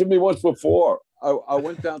happened to me once before. I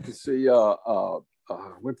went down to see what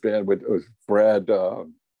band? It was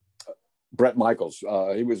Bret Michaels.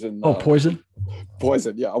 He was in Poison.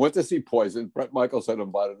 Poison, yeah. I went to see Poison. Bret Michaels had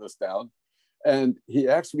invited us down, and he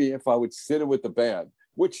asked me if I would sit in with the band,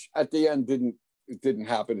 which at the end didn't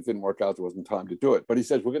happen. It didn't work out. There wasn't time to do it. But he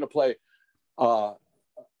said, we're going to play I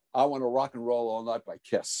Want to Rock and Roll All Night by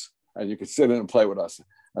Kiss, and you can sit in and play with us.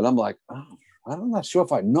 And I'm like, oh, I'm not sure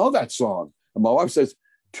if I know that song. And my wife says,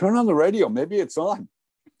 turn on the radio. Maybe it's on.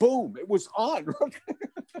 Boom. It was on.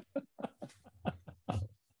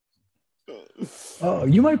 Oh,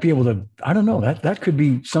 you might be able to, I don't know, that could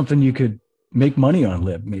be something you could make money on,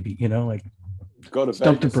 Lib, maybe, you know, like go to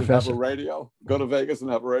Vegas and have a radio. Go to Vegas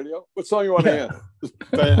and have a radio. What song you want to hear? Just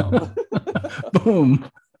bam.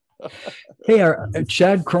 Boom. Hey,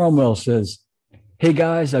 Chad Cromwell says, hey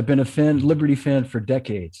guys, I've been a Liberty fan for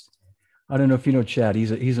decades. I don't know if you know Chad.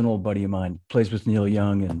 He's an old buddy of mine. Plays with Neil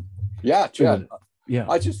Young and yeah, Chad. Yeah,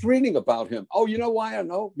 I was just reading about him. Oh, you know why I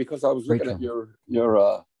know? Because I was looking at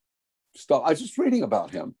your stuff. I was just reading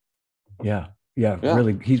about him. Yeah.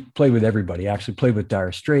 Really, he's played with everybody. Actually, played with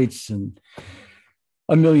Dire Straits and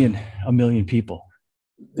a million people.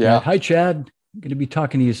 Yeah. Hi, Chad. I'm going to be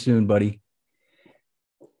talking to you soon, buddy.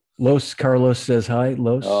 Los Carlos says hi.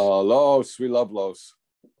 Los. Oh, Los. We love Los.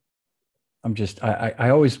 I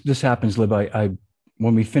always, this happens, Lib. I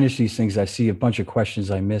when we finish these things, I see a bunch of questions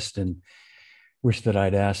I missed and wish that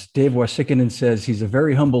I'd asked. Dave Wasikinen says he's a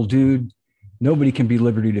very humble dude. Nobody can be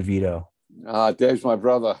Liberty DeVitto. Dave's my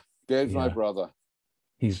brother. My brother.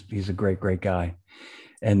 He's a great guy.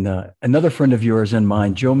 And another friend of yours and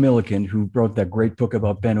mine, Joe Milliken, who wrote that great book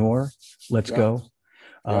about Ben Orr, Let's Go.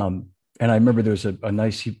 And I remember there was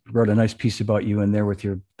he wrote a nice piece about you in there with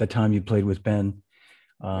the time you played with Ben.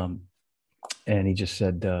 And he just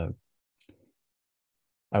said,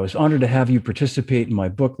 I was honored to have you participate in my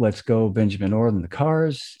book, Let's Go, Benjamin Orr and the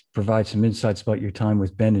Cars, provide some insights about your time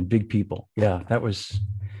with Ben and Big People. Yeah, that was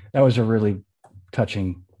a really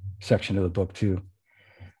touching section of the book too.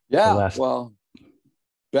 Yeah, well,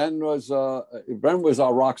 Ben was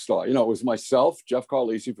our rock star. You know, it was myself, Jeff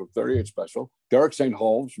Carlisi from 38 Special, Derek St.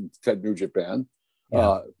 Holmes from Ted Nugent Band,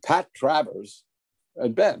 Pat Travers,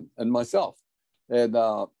 and Ben and myself. And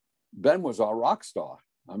Ben was our rock star.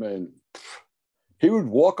 I mean, he would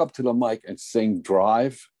walk up to the mic and sing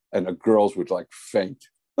Drive, and the girls would like faint.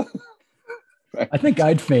 I think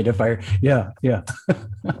I'd faint if yeah.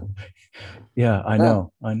 Yeah, I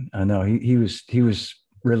know. I know. He was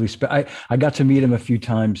really I got to meet him a few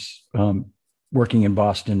times working in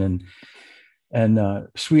Boston and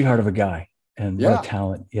sweetheart of a guy and what a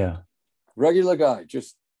talent. Yeah. Regular guy,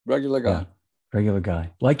 just regular guy. Yeah, regular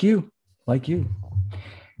guy. Like you. I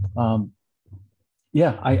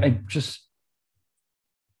just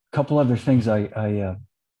a couple other things I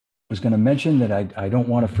was going to mention that I don't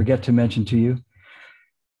want to forget to mention to you.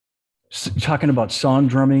 Talking about song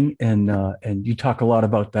drumming and you talk a lot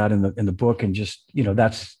about that in the book, and just, you know,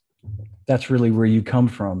 that's really where you come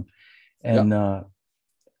from. And I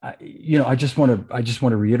just want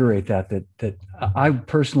to reiterate that I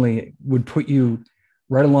personally would put you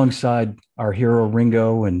right alongside our hero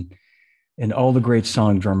Ringo and all the great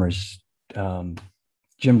song drummers,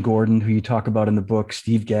 Jim Gordon, who you talk about in the book,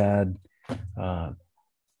 Steve Gadd,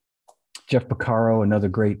 Jeff Porcaro, another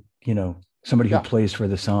great, you know, somebody who plays for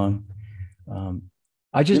the song.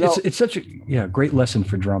 It's such a great lesson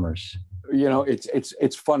for drummers. You know,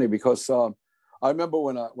 it's funny because I remember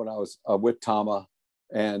when I was with Tama,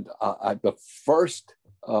 and the first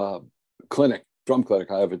drum clinic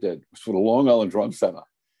I ever did was for the Long Island Drum Center.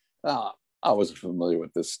 I wasn't familiar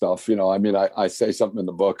with this stuff. You know, I mean, I say something in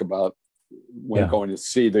the book about when going to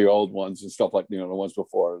see the old ones and stuff like, you know, the ones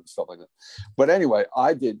before and stuff like that. But anyway,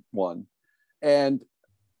 I did one, And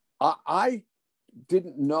I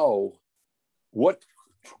didn't know what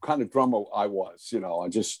kind of drummer I was. You know, I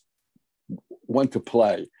just went to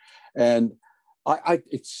play, and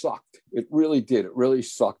it sucked. It really did. It really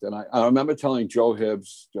sucked. And I remember telling Joe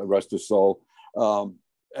Hibbs, rest his soul,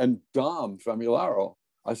 and Dom Famularo,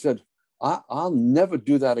 I said, I'll never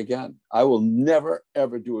do that again. I will never,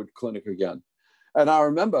 ever do a clinic again. And I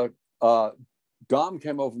remember Dom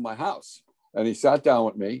came over to my house and he sat down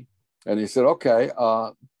with me and he said, okay,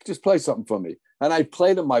 just play something for me. And I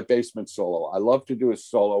played him my basement solo. I love to do a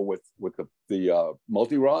solo with the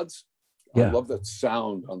multi-rods. Yeah. I love that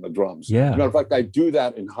sound on the drums. Yeah. As a matter of fact, I do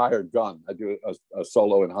that in hired gun. I do a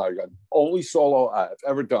solo in hired gun. Only solo I've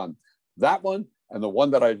ever done. That one and the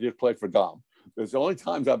one that I just played for Dom. There's the only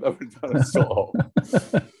times I've ever done a solo.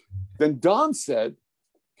 Then Dom said,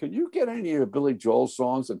 can you get any of your Billy Joel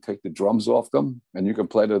songs and take the drums off them and you can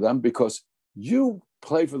play to them? Because you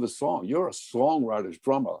play for the song. You're a songwriter's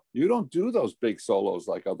drummer. You don't do those big solos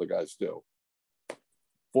like other guys do.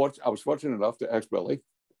 I was fortunate enough to ask Billy.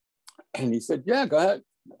 And he said, yeah, go ahead.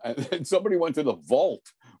 And somebody went to the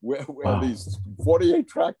vault where these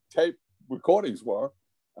 48-track tape recordings were.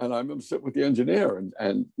 And I remember sitting with the engineer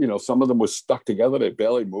and, you know, some of them were stuck together. They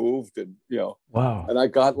barely moved. And, you know, wow. And I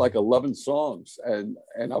got like 11 songs and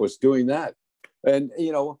I was doing that. And,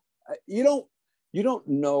 you know, you don't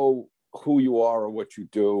know who you are or what you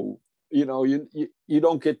do. You know, you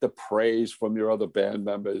don't get the praise from your other band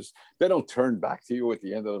members. They don't turn back to you at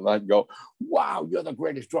the end of the night and go, wow, you're the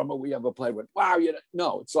greatest drummer we ever played with. Wow.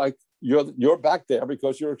 No, it's like you're back there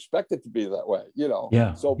because you're expected to be that way, you know?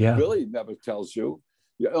 Yeah. So yeah. Billy never tells you.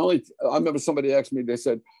 I remember somebody asked me, they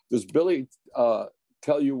said, does Billy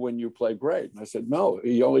tell you when you play great? And I said, no,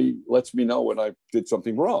 he only lets me know when I did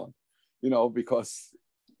something wrong, you know, because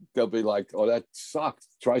they'll be like, oh, that sucked.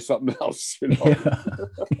 Try something else, you know?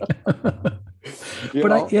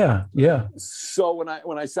 Yeah. Yeah. So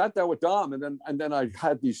when I sat there with Dom and then I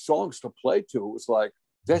had these songs to play to, it was like,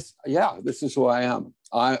 this is who I am.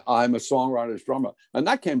 I'm a songwriter's drummer. And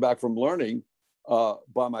that came back from learning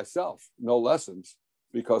by myself, no lessons.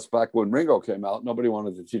 Because back when Ringo came out, nobody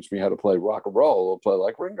wanted to teach me how to play rock and roll or play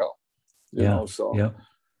like Ringo, you know. So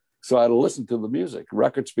I had to listen to the music.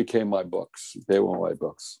 Records became my books. They were my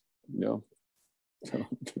books, you know.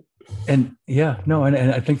 And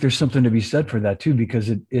I think there's something to be said for that too,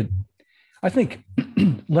 because I think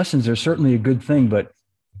lessons are certainly a good thing, but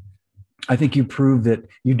I think you prove that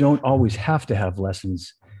you don't always have to have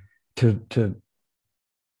lessons to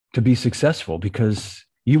be successful, because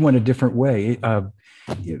you went a different way.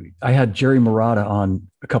 I had Jerry Marotta on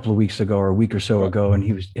a couple of weeks ago or a week or so ago, and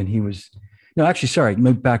he was no, actually, sorry, let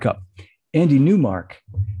me back up. Andy Newmark,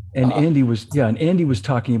 and Andy was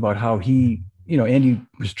talking about how Andy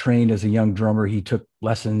was trained as a young drummer. He took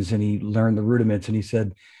lessons and he learned the rudiments. And he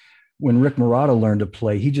said, when Rick Marotta learned to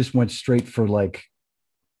play, he just went straight for like,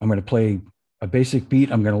 I'm going to play a basic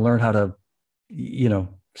beat. I'm going to learn how to,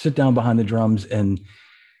 sit down behind the drums and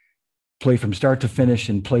play from start to finish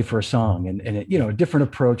and play for a song, and a different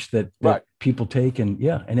approach that people take, and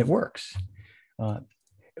it works.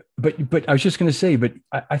 But I was just going to say, but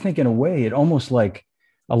I think in a way it almost like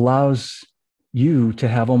allows you to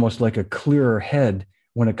have almost like a clearer head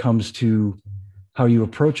when it comes to how you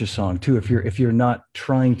approach a song too. If you're not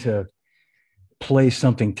trying to play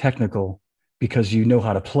something technical because you know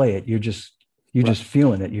how to play it, you're just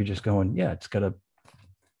feeling it. You're just going, it's got to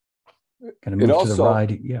move to the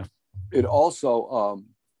ride. Yeah. It also,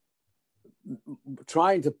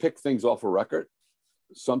 trying to pick things off a record,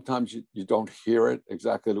 sometimes you don't hear it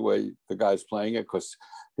exactly the way the guy's playing it, because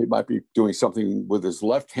he might be doing something with his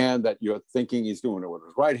left hand that you're thinking he's doing it with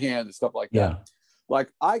his right hand and stuff like that.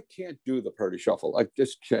 Like, I can't do the Purdy Shuffle. I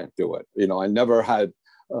just can't do it. I never had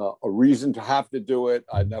a reason to have to do it.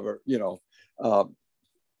 I never,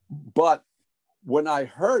 but when I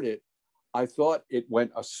heard it, I thought it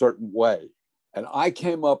went a certain way. And I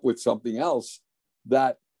came up with something else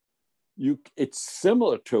that it's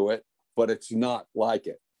similar to it, but it's not like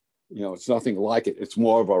it. It's nothing like it. It's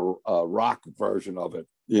more of a rock version of it,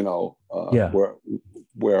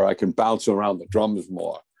 where I can bounce around the drums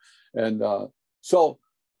more. And so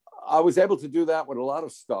I was able to do that with a lot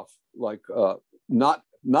of stuff, like not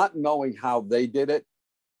knowing how they did it,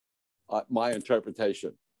 my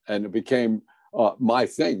interpretation. And it became my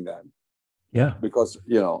thing then. Yeah. Because,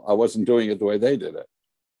 I wasn't doing it the way they did it.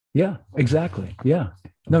 Yeah, exactly. Yeah.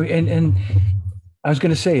 No, and I was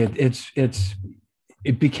going to say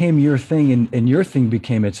it became your thing, and your thing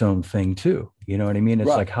became its own thing too. You know what I mean? It's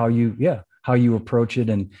like how you approach it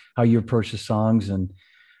and how you approach the songs. And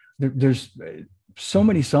there's so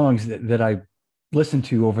many songs that I listened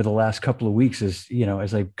to over the last couple of weeks as,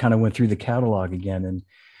 as I kind of went through the catalog again.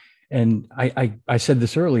 And I said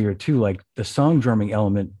this earlier too, like the song drumming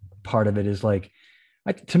element part of it is like,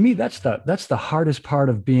 to me, that's the hardest part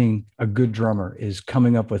of being a good drummer, is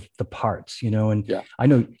coming up with the parts, and yeah. I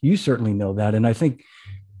know you certainly know that. And I think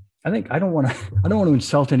I don't want to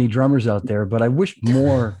insult any drummers out there, but I wish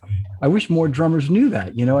more drummers knew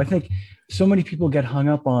that. I think so many people get hung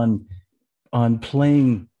up on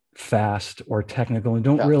playing fast or technical and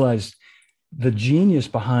don't realize the genius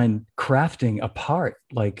behind crafting a part,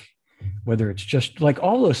 like whether it's just like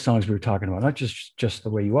all those songs we were talking about, not just the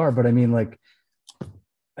way you are, but I mean, like,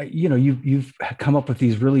 you've come up with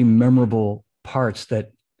these really memorable parts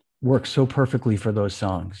that work so perfectly for those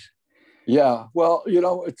songs. Yeah, well,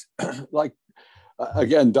 it's like,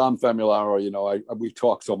 again, Dom Famularo, we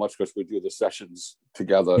talk so much because we do the sessions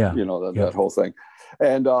together, that whole thing.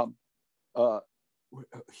 And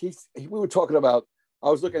we were talking about, I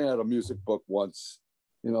was looking at a music book once,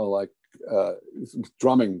 like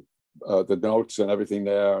drumming, the notes and everything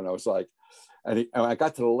there. And I was like, and I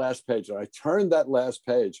got to the last page and I turned that last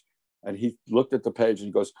page and he looked at the page and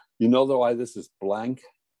he goes, "You know why this is blank?"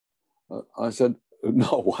 I said,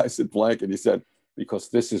 "No, why is it blank?" And he said, "Because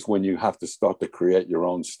this is when you have to start to create your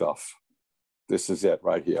own stuff. This is it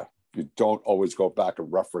right here. You don't always go back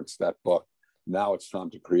and reference that book. Now it's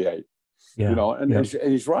time to create." And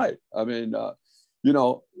he's right. I mean,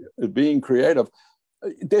 being creative,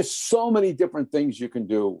 there's so many different things you can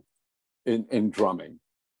do in drumming.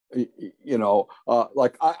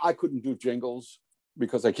 Like I couldn't do jingles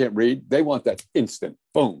because I can't read. They want that instant,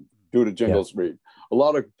 boom, do the jingles, read. A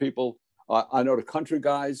lot of people, I know the country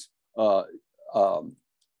guys,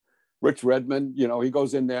 Rich Redmond, he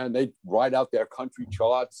goes in there and they write out their country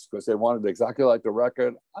charts because they want it exactly like the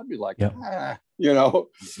record. I'd be like, I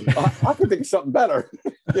could think of something better,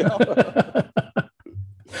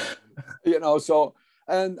 so,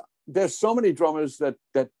 and there's so many drummers that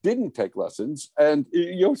didn't take lessons. And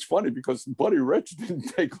it's funny because Buddy Rich didn't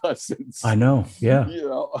take lessons. I know. Yeah.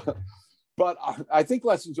 But I think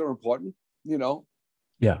lessons are important, learn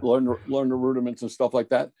the rudiments and stuff like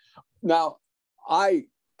that. Now, I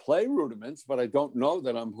play rudiments, but I don't know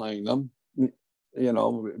that I'm playing them,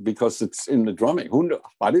 because it's in the drumming. Who knew?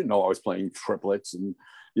 I didn't know I was playing triplets and,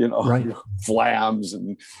 flams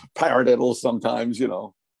and paradiddles sometimes,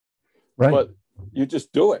 Right. But you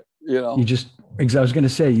just do it, You just, I was going to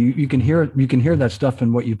say, you can hear that stuff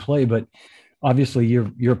in what you play, but obviously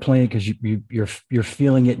you're playing because you're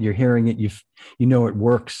feeling it, you're hearing it, it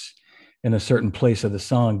works in a certain place of the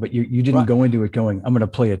song, but you didn't go into it going, "I'm going to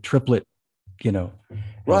play a triplet,"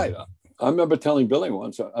 Right. I remember telling Billy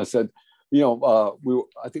once, I said, I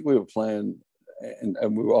think we were playing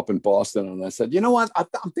and we were up in Boston, and I said, "You know what?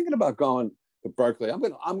 I'm thinking about going to Berkeley. I'm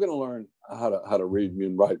gonna learn how to read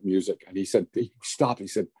and write music." And he said, "Stop." He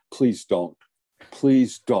said, "Please don't.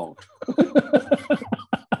 Please don't."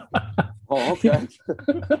 Oh, okay.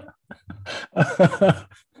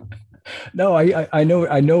 No, I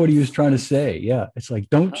know what he was trying to say. Yeah. It's like,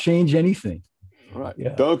 don't change anything. Right.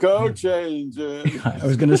 Yeah. Don't go changing. I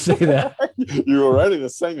was going to say that. You were ready to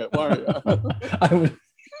sing it, weren't you?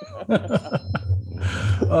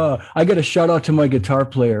 I got a shout out to my guitar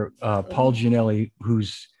player, Paul Gianelli,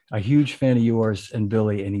 who's a huge fan of yours and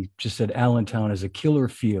Billy. And he just said, "Allentown is a killer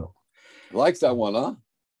feel." Likes that one, huh?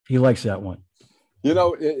 He likes that one.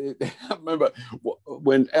 I remember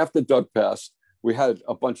when after Doug passed, we had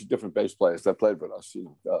a bunch of different bass players that played with us.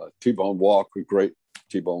 T-Bone Walk, great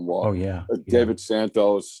T-Bone Walk. Oh yeah. David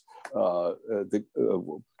Santos, the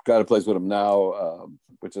guy that plays with him now,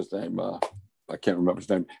 what's his name? I can't remember his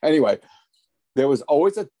name. Anyway, there was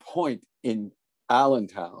always a point in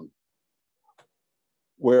Allentown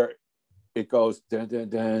where it goes dun, dun,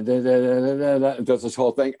 dun, dun, dun, dun, dun, dun, and does this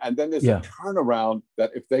whole thing, and then there's a turnaround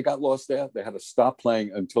that if they got lost there, they had to stop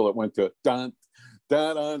playing until it went to dun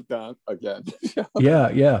dun dun dun again.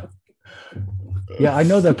 Yeah. I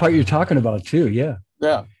know that part you're talking about too. Yeah.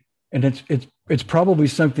 And it's probably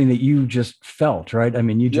something that you just felt, right? I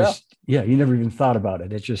mean, you just you never even thought about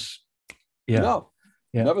it. It's just never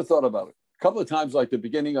thought about it. A couple of times, like the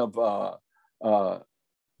beginning of what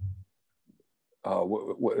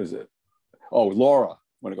is it? Oh, Laura,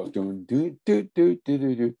 when it goes do do do do do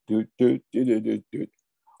do do do do do do.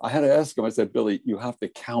 I had to ask him. I said, "Billy, you have to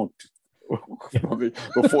count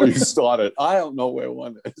before you start it. I don't know where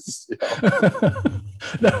one is."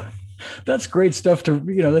 No, that's great stuff to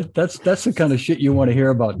that's the kind of shit you want to hear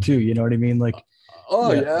about too. You know what I mean? Like,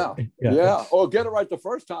 yeah. Or get it right the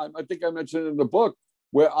first time. I think I mentioned in the book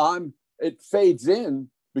where it fades in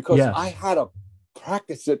because I had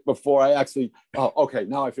practice it before I actually, oh, okay,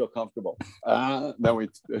 now I feel comfortable. Then we.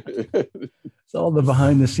 It's all the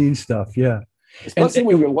behind the scenes stuff. Yeah. Especially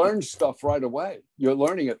when you learn stuff right away. You're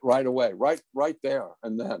learning it right away, right there.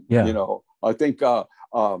 And then, I think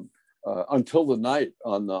Until the Night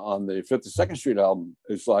on the 52nd Street album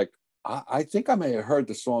is like, I think I may have heard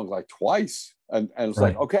the song like twice. And it's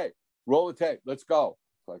like, okay, roll the tape, let's go.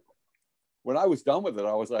 Like, when I was done with it,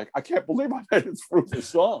 I was like, I can't believe I made it through the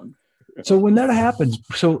song. So when that happens,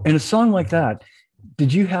 so in a song like that,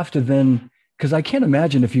 did you have to then, because I can't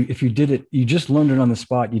imagine if you did it, you just learned it on the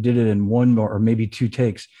spot, you did it in one or maybe two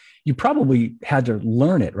takes, you probably had to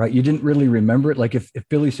learn it, right? You didn't really remember it. Like if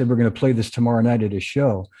Billy said, we're going to play this tomorrow night at his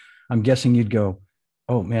show, I'm guessing you'd go,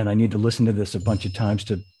 oh man, I need to listen to this a bunch of times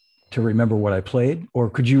to remember what I played. Or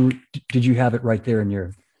did you have it right there in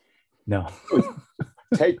your, no.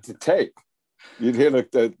 Tape to tape. You'd hear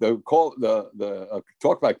the call, the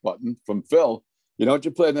talkback button from Phil. You know what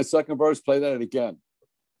you played in the second verse? Play that again.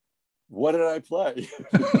 What did I play?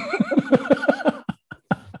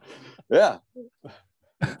 Yeah.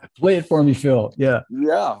 Play it for me, Phil. Yeah.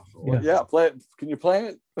 Yeah. Play it. Can you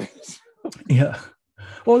play it? Yeah.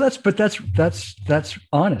 Well, that's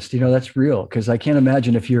honest. That's real. Because I can't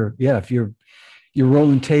imagine if you're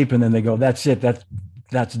rolling tape and then they go, that's it.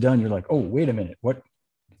 That's done. You're like, oh, wait a minute. What?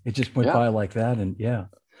 It just went by like that. And yeah.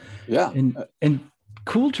 And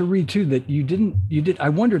cool to read too, that you did. I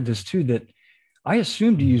wondered this too, that I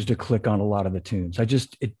assumed you used a click on a lot of the tunes.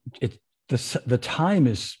 The time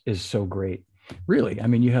is so great. Really. I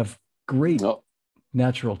mean, you have great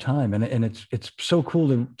natural time, and it's so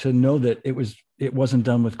cool to know that it wasn't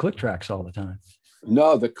done with click tracks all the time.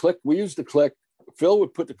 No, we used the click. Phil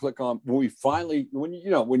would put the click on when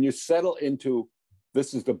you settle into,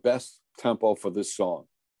 this is the best tempo for this song.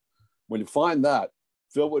 When you find that,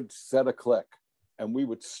 Phil would set a click and we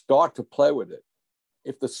would start to play with it.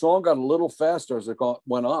 If the song got a little faster as it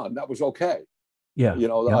went on, that was okay. Yeah.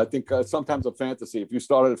 I think sometimes a fantasy, if you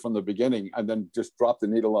started it from the beginning and then just dropped the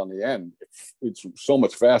needle on the end, it's so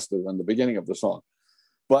much faster than the beginning of the song.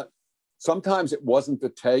 But sometimes it wasn't the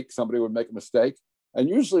take. Somebody would make a mistake. And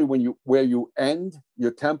usually where you end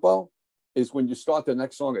your tempo is when you start the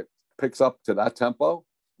next song, it picks up to that tempo.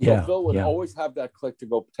 So Phil would always have that click to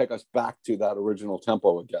go take us back to that original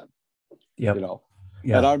tempo again. Yeah.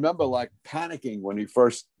 And I remember like panicking when he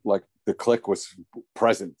first, like the click was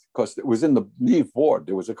present because it was in the Neve board.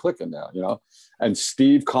 There was a click in there, and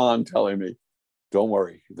Steve Kahn telling me, don't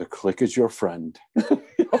worry, the click is your friend.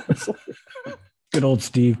 Good old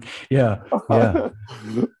Steve. Yeah. Yeah.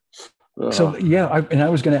 So I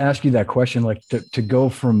was going to ask you that question, like to go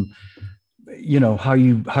from, how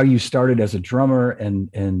you started as a drummer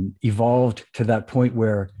and evolved to that point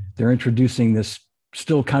where they're introducing this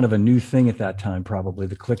still kind of a new thing at that time, probably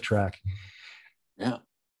the click track. Yeah.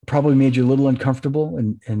 Probably made you a little uncomfortable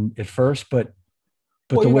and at first, but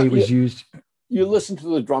the way it was used. You listen to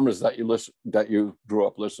the drummers that you grew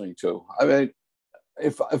up listening to. I mean,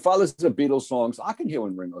 if I listen to Beatles songs, I can hear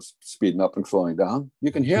when Ringo's speeding up and slowing down.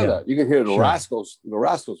 You can hear that. You can hear the Rascals. The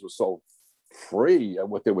Rascals were so free at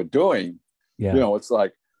what they were doing. Yeah. It's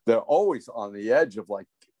like they're always on the edge of like,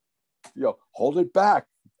 hold it back.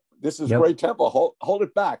 This is great tempo. Hold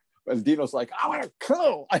it back. And Dino's like, I want to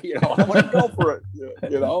go. I want to go for it.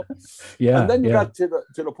 Yeah. And then you got to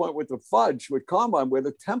the point with the Fudge with Carmine where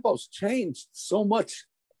the tempos changed so much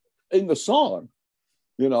in the song,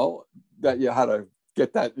 that you had to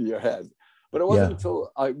get that in your head. But it wasn't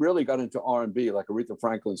until I really got into R&B, like Aretha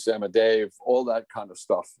Franklin, Sam and Dave, all that kind of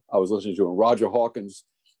stuff I was listening to. And Roger Hawkins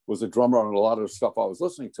was a drummer on a lot of the stuff I was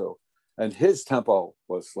listening to. And his tempo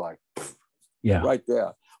was like, right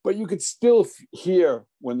there. But you could still hear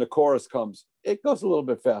when the chorus comes, it goes a little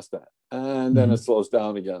bit faster and then it slows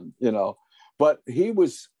down again, But he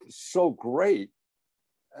was so great.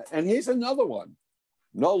 And he's another one.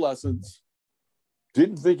 No lessons.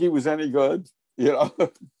 Didn't think he was any good,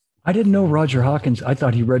 I didn't know Roger Hawkins. I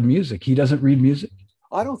thought he read music. He doesn't read music?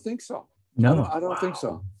 I don't think so. No. I don't think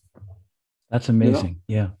so. That's amazing.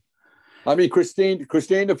 Yeah. I mean, Christine,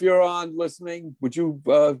 if you're on listening, would you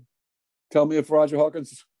tell me if Roger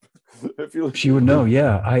Hawkins, she would know.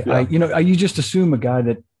 Yeah. You just assume a guy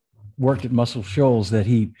that worked at Muscle Shoals that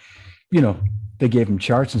he, they gave him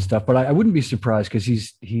charts and stuff, but I wouldn't be surprised because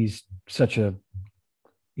he's such a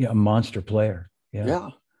monster player. Yeah.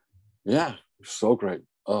 Yeah. So great.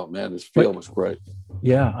 Oh man, his feel was great.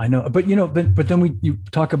 Yeah, I know. But but then you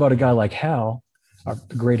talk about a guy like Hal, our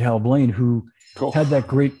great Hal Blaine, who had that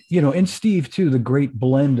great, and Steve too, the great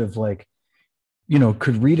blend of like,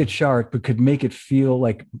 could read a chart, but could make it feel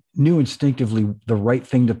like knew instinctively the right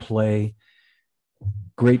thing to play.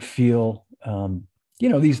 Great feel.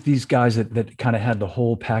 these guys that kind of had the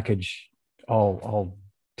whole package all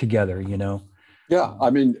together, Yeah. I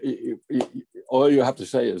mean, all you have to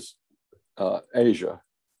say is Asia,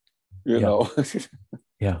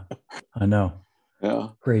 Yeah, I know. Yeah.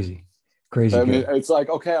 Crazy. I mean, it's like,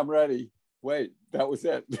 okay, I'm ready. Wait, that was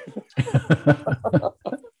it.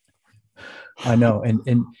 I know.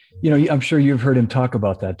 And, I'm sure you've heard him talk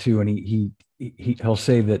about that too. And he'll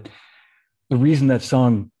say that the reason that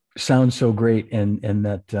song sounds so great and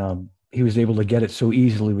that he was able to get it so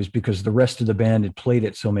easily was because the rest of the band had played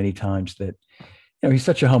it so many times that, he's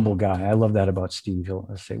such a humble guy. I love that about Steve. He'll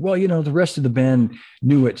say, well, the rest of the band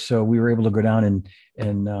knew it, so we were able to go down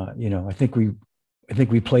and I think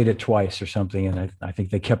we played it twice or something, and I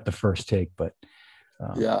think they kept the first take. But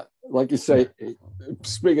yeah, like you say,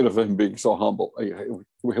 speaking of him being so humble, here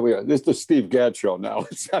we are. This is the Steve Gadd show now.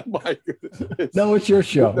 It's not my. No, it's your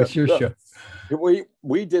show. It's your show.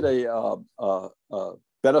 We did a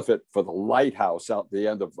benefit for the Lighthouse out the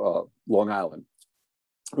end of Long Island.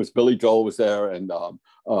 It was Billy Joel was there, and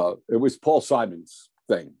it was Paul Simon's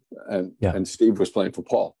thing, and Steve was playing for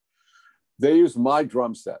Paul. They used my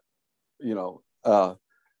drum set, and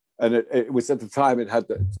it was at the time it had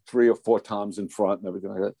the 3 or 4 toms in front and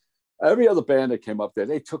everything like that. Every other band that came up there,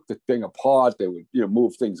 they took the thing apart. They would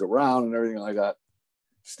move things around and everything like that.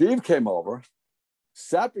 Steve came over,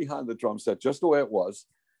 sat behind the drum set just the way it was,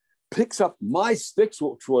 picks up my sticks,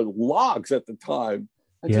 which were logs at the time,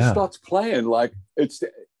 and just starts playing like it's.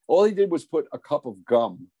 All he did was put a cup of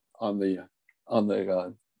gum on the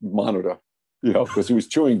monitor, because he was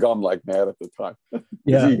chewing gum like mad at the time.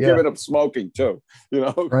 He'd given up smoking too,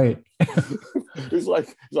 Right. He's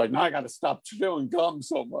like, now I got to stop chewing gum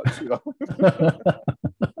so much,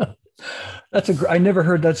 I never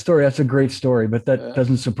heard that story. That's a great story, but that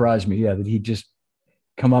doesn't surprise me. Yeah, that he just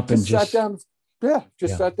come up and sat down. Yeah,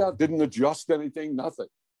 sat down, didn't adjust anything, nothing.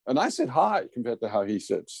 And I said hi compared to how he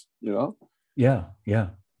sits, Yeah.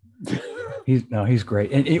 He's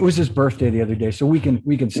great. And it was his birthday the other day, so we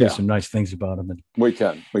can say some nice things about him. And we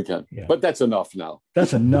can. Yeah. But that's enough now.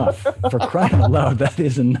 That's enough. For crying out loud, that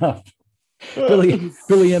is enough. Billy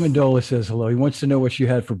Amendola says hello. He wants to know what you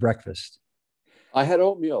had for breakfast. I had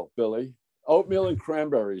oatmeal, Billy. Oatmeal and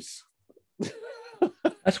cranberries.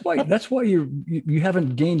 That's why you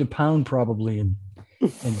haven't gained a pound probably in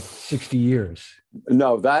 60 years.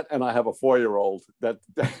 No, that, and I have a 4-year-old that's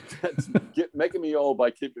making me old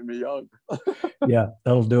by keeping me young. Yeah,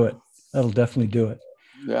 that'll do it. That'll definitely do it.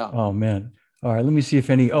 Yeah. Oh man. All right. Let me see if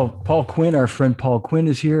Paul Quinn, our friend Paul Quinn,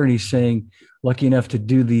 is here, and he's saying lucky enough to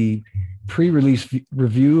do the pre-release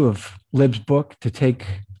review of Lib's book to take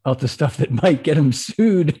out the stuff that might get him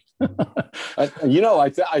sued. I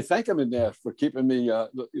thank him in there for keeping me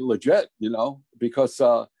legit, because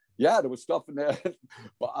there was stuff in there.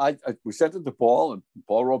 But we sent it to Paul, and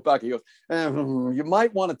Paul wrote back. He goes, "You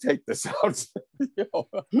might want to take this out."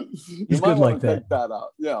 He's good like that. Take that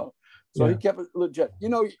out. So he kept it legit.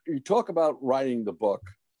 You talk about writing the book,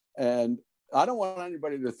 and I don't want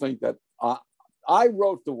anybody to think that I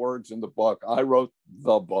wrote the words in the book. I wrote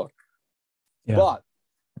the book. Yeah. But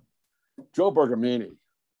Joe Bergamini,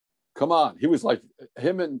 come on, he was like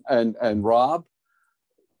him and Rob.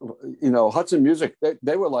 Hudson Music,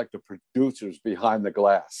 they were like the producers behind the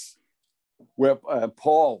glass, where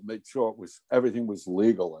Paul made sure everything was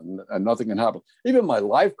legal and nothing can happen. Even my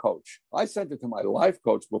life coach, I sent it to my life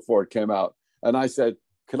coach before it came out, and I said,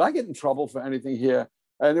 "Could I get in trouble for anything here?"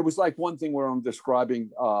 And it was like one thing where I'm describing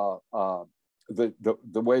the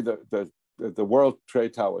way the World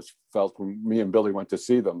Trade Towers felt when me and Billy went to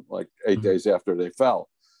see them, like 8 days after they fell.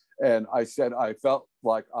 And I said, I felt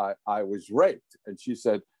like I was raped. And she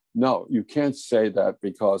said, "No, you can't say that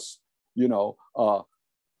because you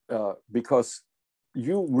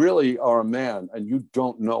really are a man and you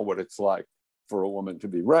don't know what it's like for a woman to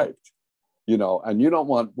be raped, and you don't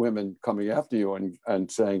want women coming after you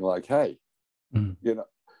and saying like, hey, and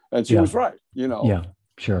she was right, Yeah,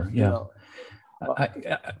 sure. Yeah.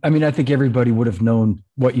 I mean, I think everybody would have known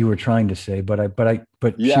what you were trying to say, but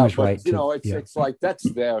she was right. It's like that's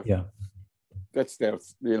their, that's their,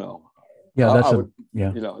 Yeah, I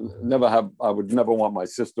would never want my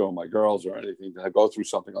sister or my girls or anything to go through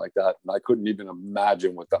something like that, and I couldn't even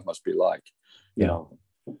imagine what that must be like. You know,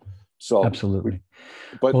 so absolutely.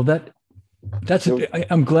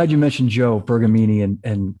 I'm glad you mentioned Joe Bergamini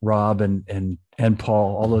and Rob and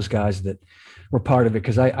Paul, all those guys that were part of it,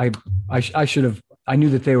 because I should have. I knew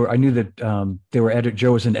that they were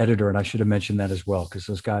Joe was an editor, and I should have mentioned that as well, because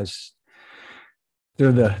those guys,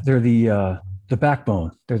 they're the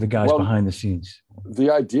backbone. They're the guys behind the scenes. The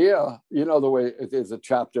idea, the way it is a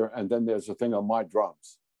chapter, and then there's a thing on my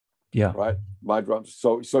drums. Yeah. Right. My drums.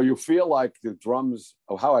 So you feel like the drums,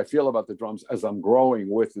 or how I feel about the drums as I'm growing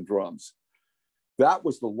with the drums. That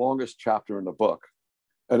was the longest chapter in the book.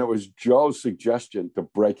 And it was Joe's suggestion to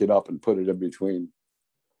break it up and put it in between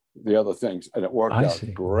the other things. And it worked out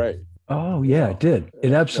great. Oh yeah, it did.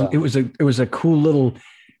 It absolutely, it was a cool little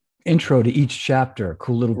intro to each chapter.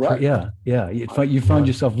 Cool little, yeah. You found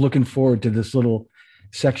yourself looking forward to this little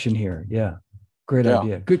section here. Yeah. Great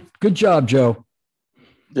idea. Good job, Joe.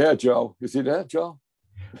 Yeah, Joe. Is he there, Joe?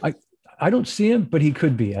 I don't see him, but he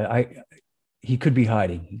could be. He could be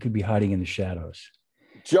hiding. He could be hiding in the shadows.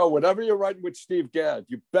 Joe, whatever you're writing with Steve Gadd,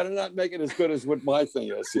 you better not make it as good as what my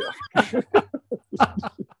thing is here.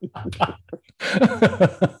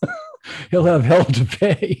 He'll have hell to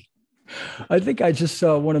pay. I think I just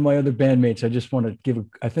saw one of my other bandmates. I just want to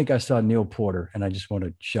I think I saw Neil Porter, and I just want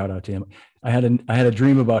to shout out to him. I had a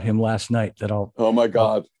dream about him last night that I'll. Oh my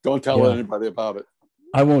God! Don't tell anybody about it.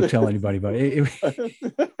 I won't tell anybody about it.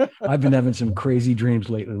 I've been having some crazy dreams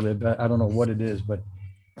lately, Lib. I don't know what it is, but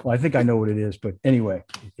I think I know what it is. But anyway,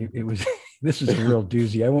 it was. This is a real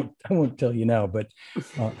doozy. I won't tell you now. But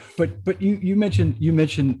you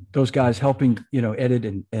mentioned those guys helping edit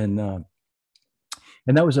and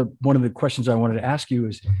that was one of the questions I wanted to ask you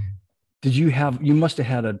is, you must have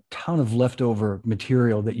had a ton of leftover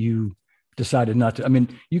material that you decided not to. I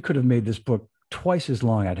mean, you could have made this book twice as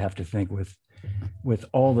long, I'd have to think, with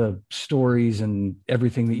all the stories and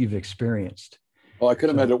everything that you've experienced. Well, I could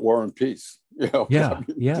have made it War and Peace. Yeah.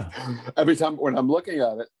 Every time when I'm looking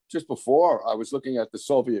at it, just before I was looking at the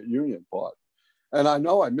Soviet Union part, and I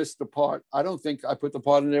know I missed the part. I don't think I put the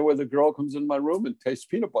part in there where the girl comes in my room and tastes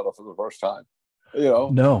peanut butter for the first time.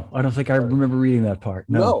 No, I don't think I remember reading that part.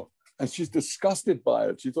 No. And she's disgusted by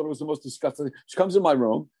it. She thought it was the most disgusting thing. She comes in my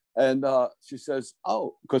room and she says,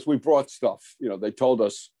 "Oh, because we brought stuff." They told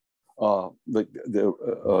us the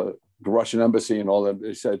Russian embassy and all that.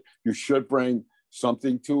 They said you should bring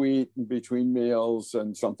something to eat in between meals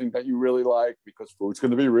and something that you really like because food's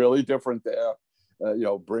going to be really different there.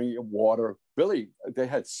 Bring water. Billy, they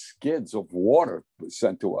had skids of water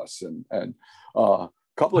sent to us, and a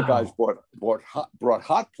couple of guys brought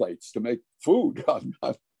hot plates to make food. I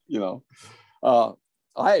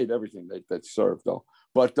ate everything they served though.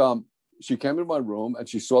 But she came in my room and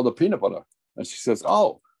she saw the peanut butter and she says,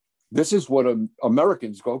 "Oh, this is what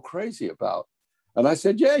Americans go crazy about." And I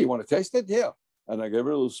said, "Yeah, you want to taste it?" Yeah. And I gave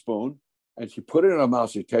her a little spoon and she put it in her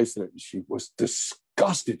mouth. She tasted it and she was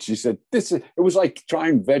disgusted. She said, it was like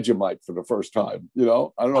trying Vegemite for the first time. I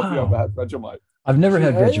don't know if you ever had Vegemite. I've never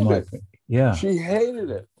had Vegemite. Yeah. She hated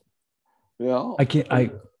it. Yeah.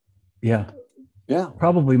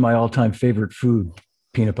 Probably my all-time favorite food,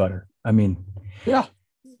 peanut butter. I mean, yeah.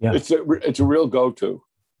 It's a real go-to.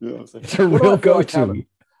 It's a real go-to.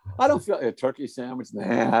 I don't feel like a turkey sandwich.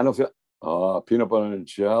 Nah, I don't feel. Oh, peanut butter and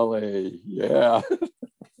jelly. Yeah.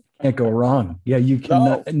 Can't go wrong. Yeah, you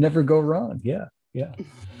can never go wrong. Yeah.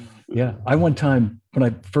 I one time when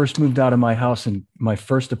I first moved out of my house in my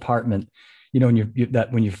first apartment, when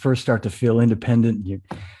you first start to feel independent,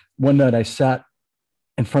 one night I sat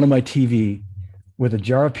in front of my TV with a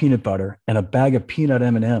jar of peanut butter and a bag of peanut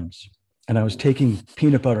M&Ms, and I was taking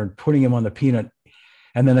peanut butter and putting them on the peanut,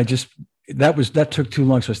 and then that took too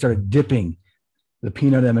long, so I started dipping the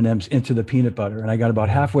peanut M&Ms into the peanut butter, and I got about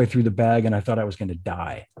halfway through the bag, and I thought I was going to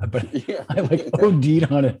die, but I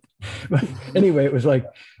OD'd on it. But anyway, it was like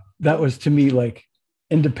that was to me like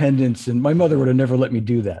independence, and my mother would have never let me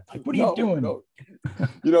do that. Like, what are you doing? No.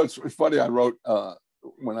 It's funny. I wrote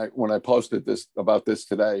when I posted this about this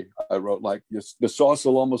today. I wrote like the sauce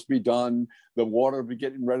will almost be done. The water will be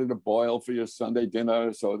getting ready to boil for your Sunday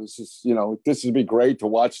dinner. So this would be great to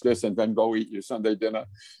watch this and then go eat your Sunday dinner.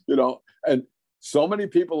 And so many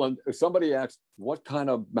people, and somebody asked, "What kind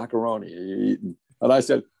of macaroni are you eating?" And I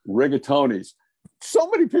said, "Rigatonis." So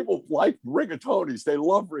many people like rigatonis. They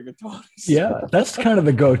love rigatonis. Yeah, that's kind of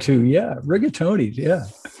the go-to. Yeah, rigatonis. Yeah.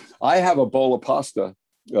 I have a bowl of pasta,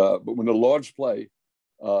 but when the Lords play,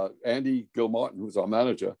 Andy Gilmartin, who's our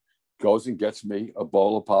manager, goes and gets me a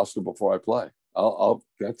bowl of pasta before I play.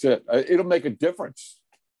 That's it. It'll make a difference.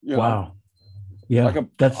 Wow. Yeah, I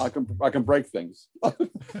can break things.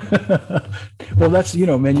 Well, that's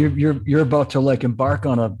man, you're about to like embark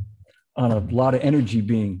on a lot of energy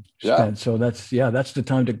being spent. Yeah. So that's the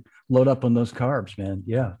time to load up on those carbs, man.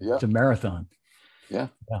 Yeah. It's a marathon. Yeah.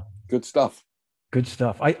 Good stuff.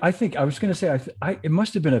 I think I was going to say, it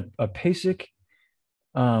must have been a PASIC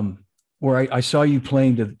where I saw you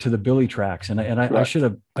playing to the Billy tracks, and I should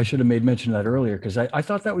have made mention of that earlier because I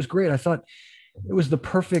thought that was great. I thought it was the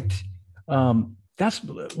perfect that's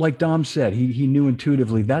like Dom said, he knew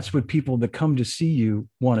intuitively that's what people that come to see you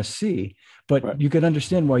want to see. But right. You could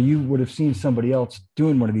understand why you would have seen somebody else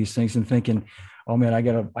doing one of these things and thinking, oh man, I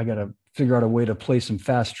gotta figure out a way to play some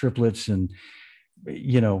fast triplets and,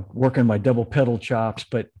 work on my double pedal chops.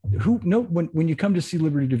 But when you come to see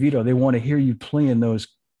Liberty DeVitto, they want to hear you playing those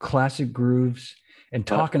classic grooves and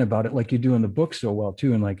talking about it like you do in the book so well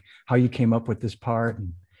too, and like how you came up with this part.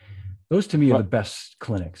 And those to me are the best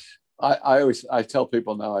clinics. I tell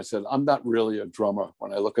people now, I said, I'm not really a drummer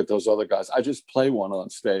when I look at those other guys. I just play one on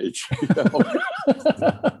stage. That's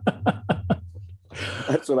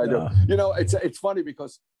what I do. It's funny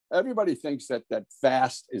because everybody thinks that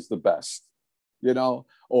fast is the best,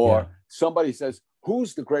 or somebody says,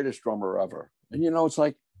 who's the greatest drummer ever? And, it's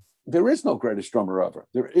like, there is no greatest drummer ever.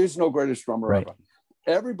 There is no greatest drummer ever.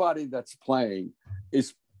 Everybody that's playing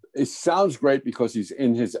it sounds great because he's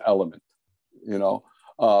in his element,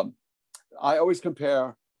 I always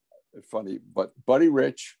compare, funny, but Buddy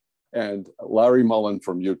Rich and Larry Mullen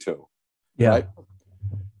from U2. Yeah. Right?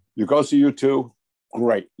 You go see U2,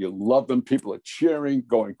 great. You love them. People are cheering,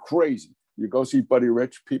 going crazy. You go see Buddy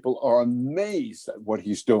Rich, people are amazed at what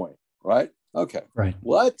he's doing, right? Okay. Right.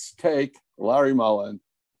 Let's take Larry Mullen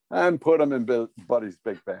and put him in Buddy's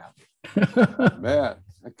big band. Man,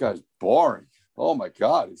 that guy's boring. Oh my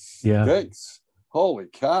God, he stinks. Holy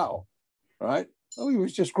cow, right? Oh, he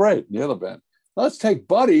was just great in the other band. Let's take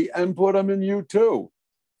Buddy and put him in U2.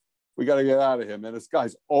 We got to get out of here, man. This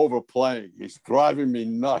guy's overplaying. He's driving me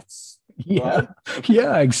nuts. Yeah, right?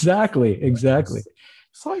 Yeah, exactly. It's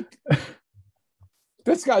like,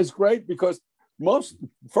 this guy's great because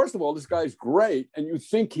first of all, this guy's great, and you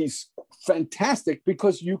think he's fantastic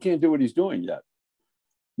because you can't do what he's doing yet.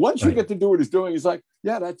 Once you get to do what he's doing, he's like,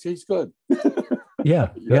 he's good.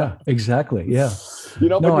 Yeah, exactly. Yeah.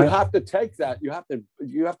 But you have to take that. You have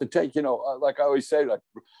to take, like I always say, like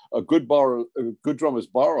a good drummers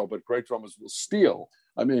borrow, but great drummers will steal.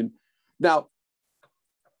 I mean, now,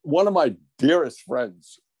 one of my dearest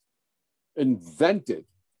friends invented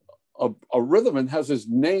a rhythm and has his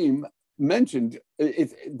name mentioned.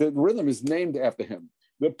 The rhythm is named after him,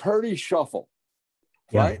 the Purdy Shuffle,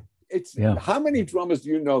 right? How many drummers do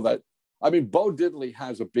you know that? I mean, Bo Diddley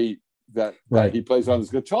has a beat that he plays on his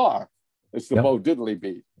guitar. It's the Bo Diddley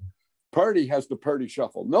beat. Purdy has the Purdy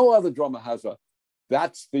Shuffle. No other drummer has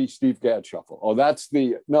that's the Steve Gadd Shuffle. Or that's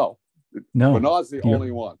no. Bernard's the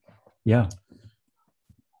only one. Yeah.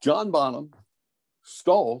 John Bonham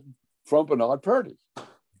stole from Bernard Purdy.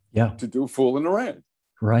 Yeah. To do Fool in the Rain.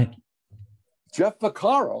 Right. Jeff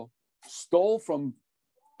Vaccaro stole from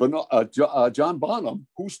John Bonham,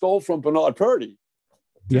 who stole from Bernard Purdy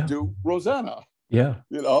to do Rosanna. Yeah.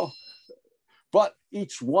 But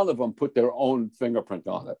each one of them put their own fingerprint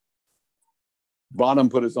on it. Bonham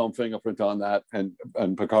put his own fingerprint on that, and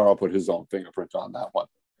Vaccaro put his own fingerprint on that one,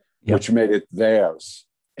 which made it theirs.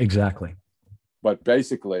 Exactly. But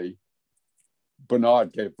basically,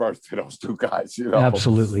 Bernard gave birth to those two guys.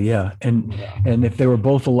 Absolutely, yeah. And if they were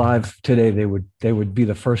both alive today, they would be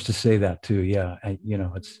the first to say that too. Yeah,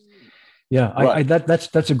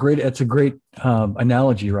 that's a great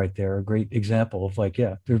analogy right there. A great example of like,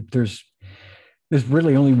 there's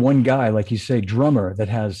really only one guy, like you say, drummer, that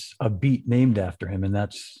has a beat named after him, and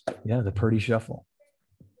that's the Purdy Shuffle.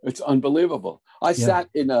 It's unbelievable. I sat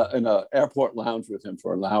in a airport lounge with him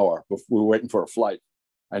for an hour before we were waiting for a flight,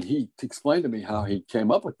 and he explained to me how he came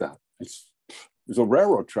up with that. There's a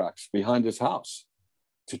railroad tracks behind his house.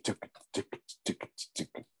 And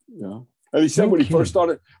he said when he first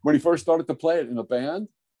started to play it in a band,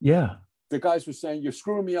 the guys were saying, "You're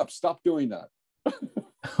screwing me up. Stop doing that."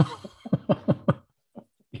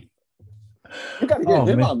 You got to get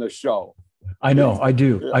him on this show. I know. I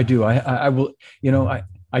do. Yeah. I do. I will.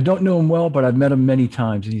 I don't know him well, but I've met him many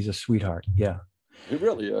times, and he's a sweetheart. Yeah, he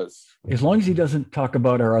really is. As long as he doesn't talk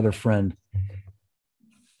about our other friend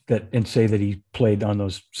and say that he played on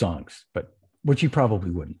those songs, but which he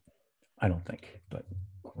probably wouldn't. I don't think. But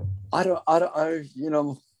I don't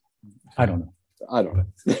know. I don't know.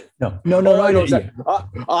 No.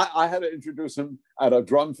 I had to introduce him at a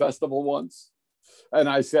drum festival once. And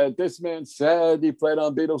I said, this man said he played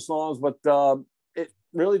on Beatles songs, but it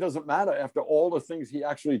really doesn't matter after all the things he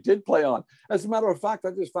actually did play on. As a matter of fact,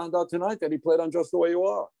 I just found out tonight that he played on Just the Way You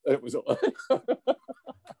Are. It was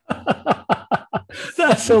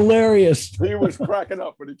that's hilarious. He was cracking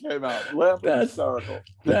up when he came out, laughing hysterical.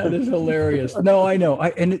 That is hilarious. No, I know.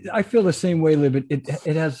 I feel the same way, Lib.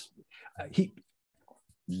 It has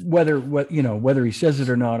whether he says it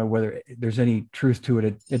or not, or whether there's any truth to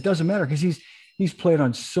it, it doesn't matter, because he's played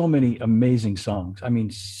on so many amazing songs. I mean,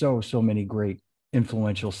 so many great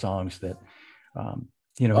influential songs that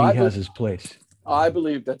He has his place. I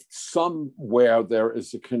believe that somewhere there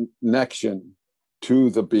is a connection to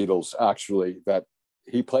the Beatles, actually, that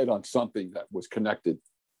he played on something that was connected,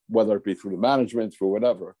 whether it be through the management, through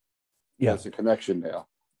whatever. Yeah. There's a connection there.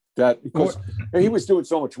 That because he was doing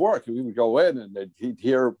so much work, he would go in and he'd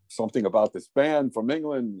hear something about this band from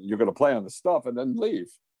England. You're going to play on the stuff and then leave.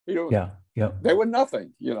 They were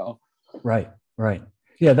nothing, Right.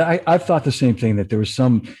 Yeah, I've thought the same thing, that there was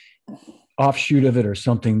some offshoot of it or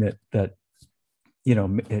something that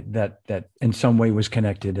in some way was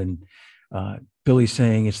connected. And Billy's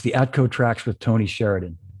saying it's the Atco tracks with Tony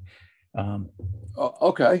Sheridan.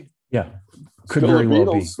 Okay. Yeah. Could Still very well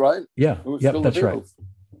Beatles, be. Right? Yeah. That's right.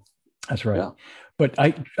 That's right. Yeah. But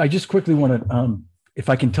I just quickly want to, if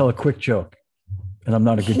I can tell a quick joke, and I'm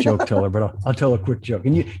not a good joke teller, but I'll tell a quick joke.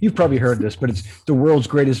 And you've probably heard this, but it's the world's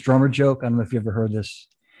greatest drummer joke. I don't know if you ever heard this.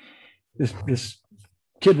 This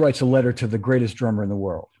kid writes a letter to the greatest drummer in the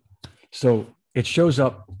world. So it shows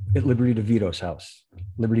up at Liberty DeVitto's house.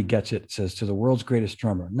 Liberty gets it. It says, to the world's greatest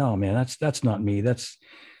drummer. No, man, that's not me. That's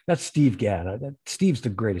Steve Gadd. Steve's the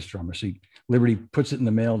greatest drummer. So Liberty puts it in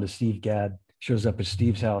the mail to Steve Gadd. Shows up at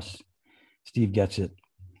Steve's house. Steve gets it.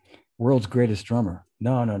 World's greatest drummer.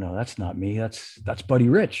 No, that's not me. That's Buddy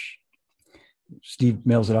Rich. Steve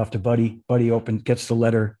mails it off to Buddy. Buddy gets the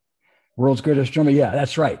letter. World's greatest drummer. Yeah,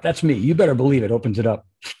 that's right. That's me. You better believe it. Opens it up.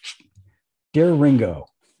 Dear Ringo.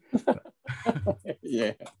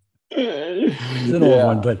 Yeah. It's an old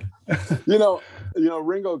one, but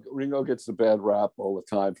Ringo gets the bad rap all the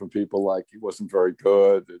time from people, like he wasn't very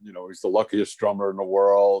good. And, he's the luckiest drummer in the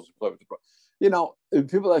world. If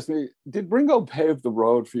people ask me, did Ringo pave the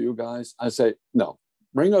road for you guys? I say, no,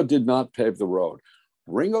 Ringo did not pave the road.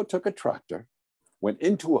 Ringo took a tractor, went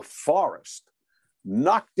into a forest,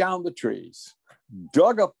 knocked down the trees,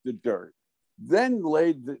 dug up the dirt, then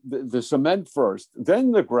laid the cement first,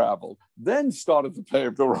 then the gravel, then started to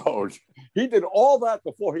pave the road. He did all that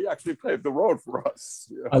before he actually paved the road for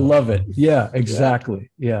us. I love it. Yeah,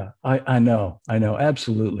 exactly. Yeah, I know,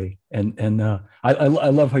 absolutely. And I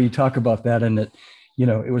love how you talk about that. And that,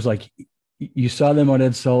 it was like you saw them on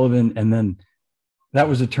Ed Sullivan, and then that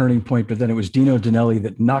was a turning point. But then it was Dino Danelli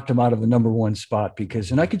that knocked him out of the #1 spot,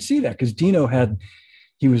 and I could see that because Dino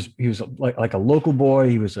he was like a local boy.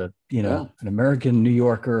 He was an American New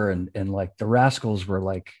Yorker, and like the Rascals were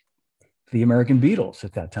like the American Beatles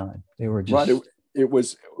at that time. They were just right. It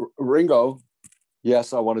was Ringo.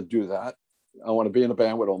 Yes, I want to do that. I want to be in a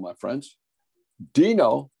band with all my friends.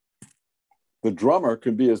 Dino, the drummer,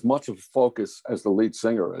 can be as much of a focus as the lead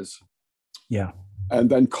singer is. Yeah. And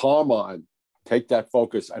then Carmine take that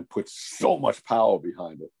focus and put so much power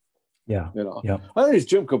behind it. Yeah. I think it's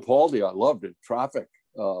Jim Capaldi. I loved it. Traffic.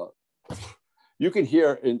 You can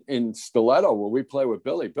hear in Stiletto where we play with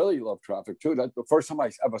Billy. Billy loved Traffic too. That's the first time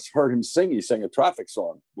I ever heard him sing. He sang a Traffic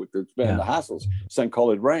song with the band The Hassles, sang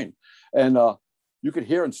Colored Rain. And you could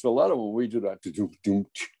hear in Stiletto when we do that.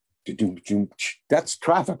 That's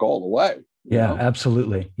Traffic all the way. Yeah,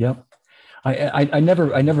 absolutely. Yep. I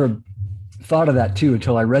never thought of that too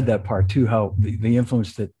until I read that part too, how the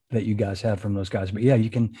influence that you guys had from those guys. But yeah, you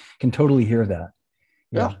can totally hear that.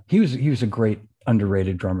 Yeah. He was a great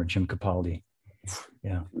underrated drummer, Jim Capaldi.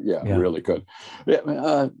 Yeah, really good.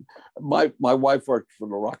 Yeah, my wife worked for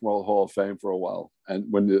the Rock and Roll Hall of Fame for a while,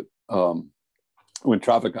 and when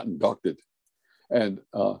Traffic got inducted, and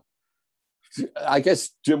I guess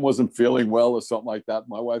Jim wasn't feeling well or something like that.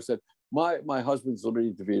 My wife said, "My husband's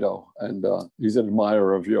Liberty DeVitto, and he's an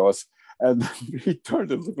admirer of yours." And he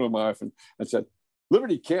turned and looked at my wife and said,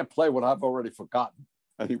 "Liberty can't play what I've already forgotten,"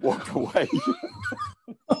 and he walked away.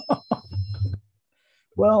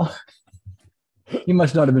 Well, he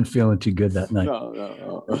must not have been feeling too good that night.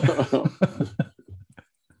 No.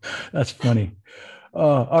 That's funny.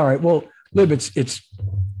 All right. Well, Lib, it's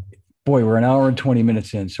boy, we're an hour and 20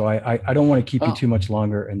 minutes in, so I don't want to keep you too much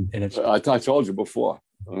longer. And it's I told you before,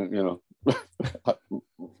 the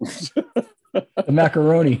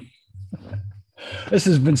macaroni. This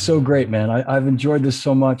has been so great, man. I've enjoyed this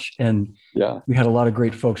so much, and we had a lot of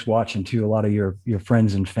great folks watching too. A lot of your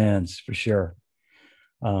friends and fans for sure.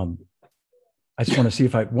 I just want to see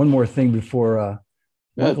if one more thing before.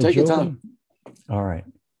 Take your time. All right.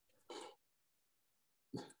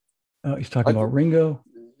 He's talking about Ringo.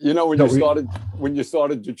 When you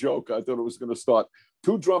started the joke, I thought it was going to start.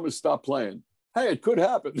 2 drummers stop playing. Hey, it could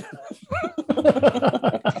happen.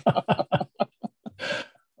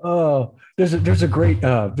 Oh, there's a great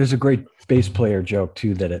bass player joke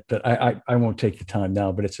too that I won't take the time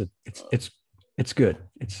now, but it's good.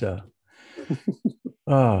 It's all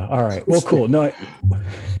right. Well, cool. No.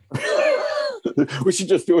 We should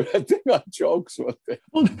just do a thing on jokes with it.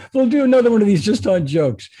 We'll do another one of these just on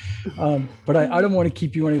jokes. But I don't want to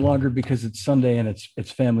keep you any longer because it's Sunday and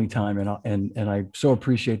it's family time, and I so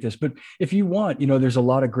appreciate this. But if you want, there's a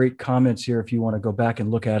lot of great comments here. If you want to go back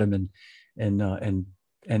and look at them and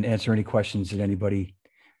answer any questions that anybody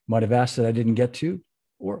might have asked that I didn't get to,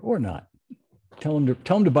 or not. Tell them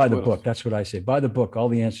to buy the book. That's what I say. Buy the book. All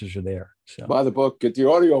the answers are there. So buy the book. Get the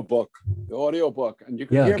audio book. And you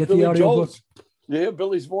can hear get Billy the audio book. You hear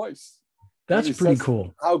Billy's voice. That's pretty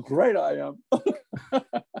cool. How great I am.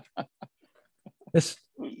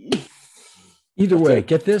 Either way,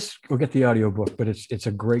 get this or get the audio book. But it's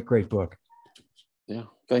a great book. Yeah.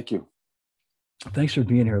 Thank you. Thanks for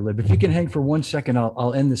being here, Lib. If you can hang for 1 second,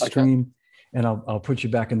 I'll end the stream and I'll put you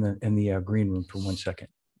back in the green room for 1 second.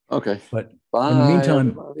 Okay. But bye, in the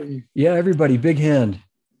meantime, everybody. Everybody, big hand.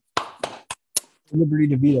 Liberty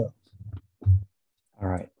DeVitto. All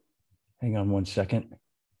right. Hang on 1 second.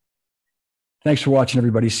 Thanks for watching,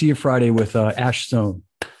 everybody. See you Friday with Ash Stone,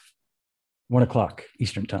 1 o'clock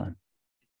Eastern time.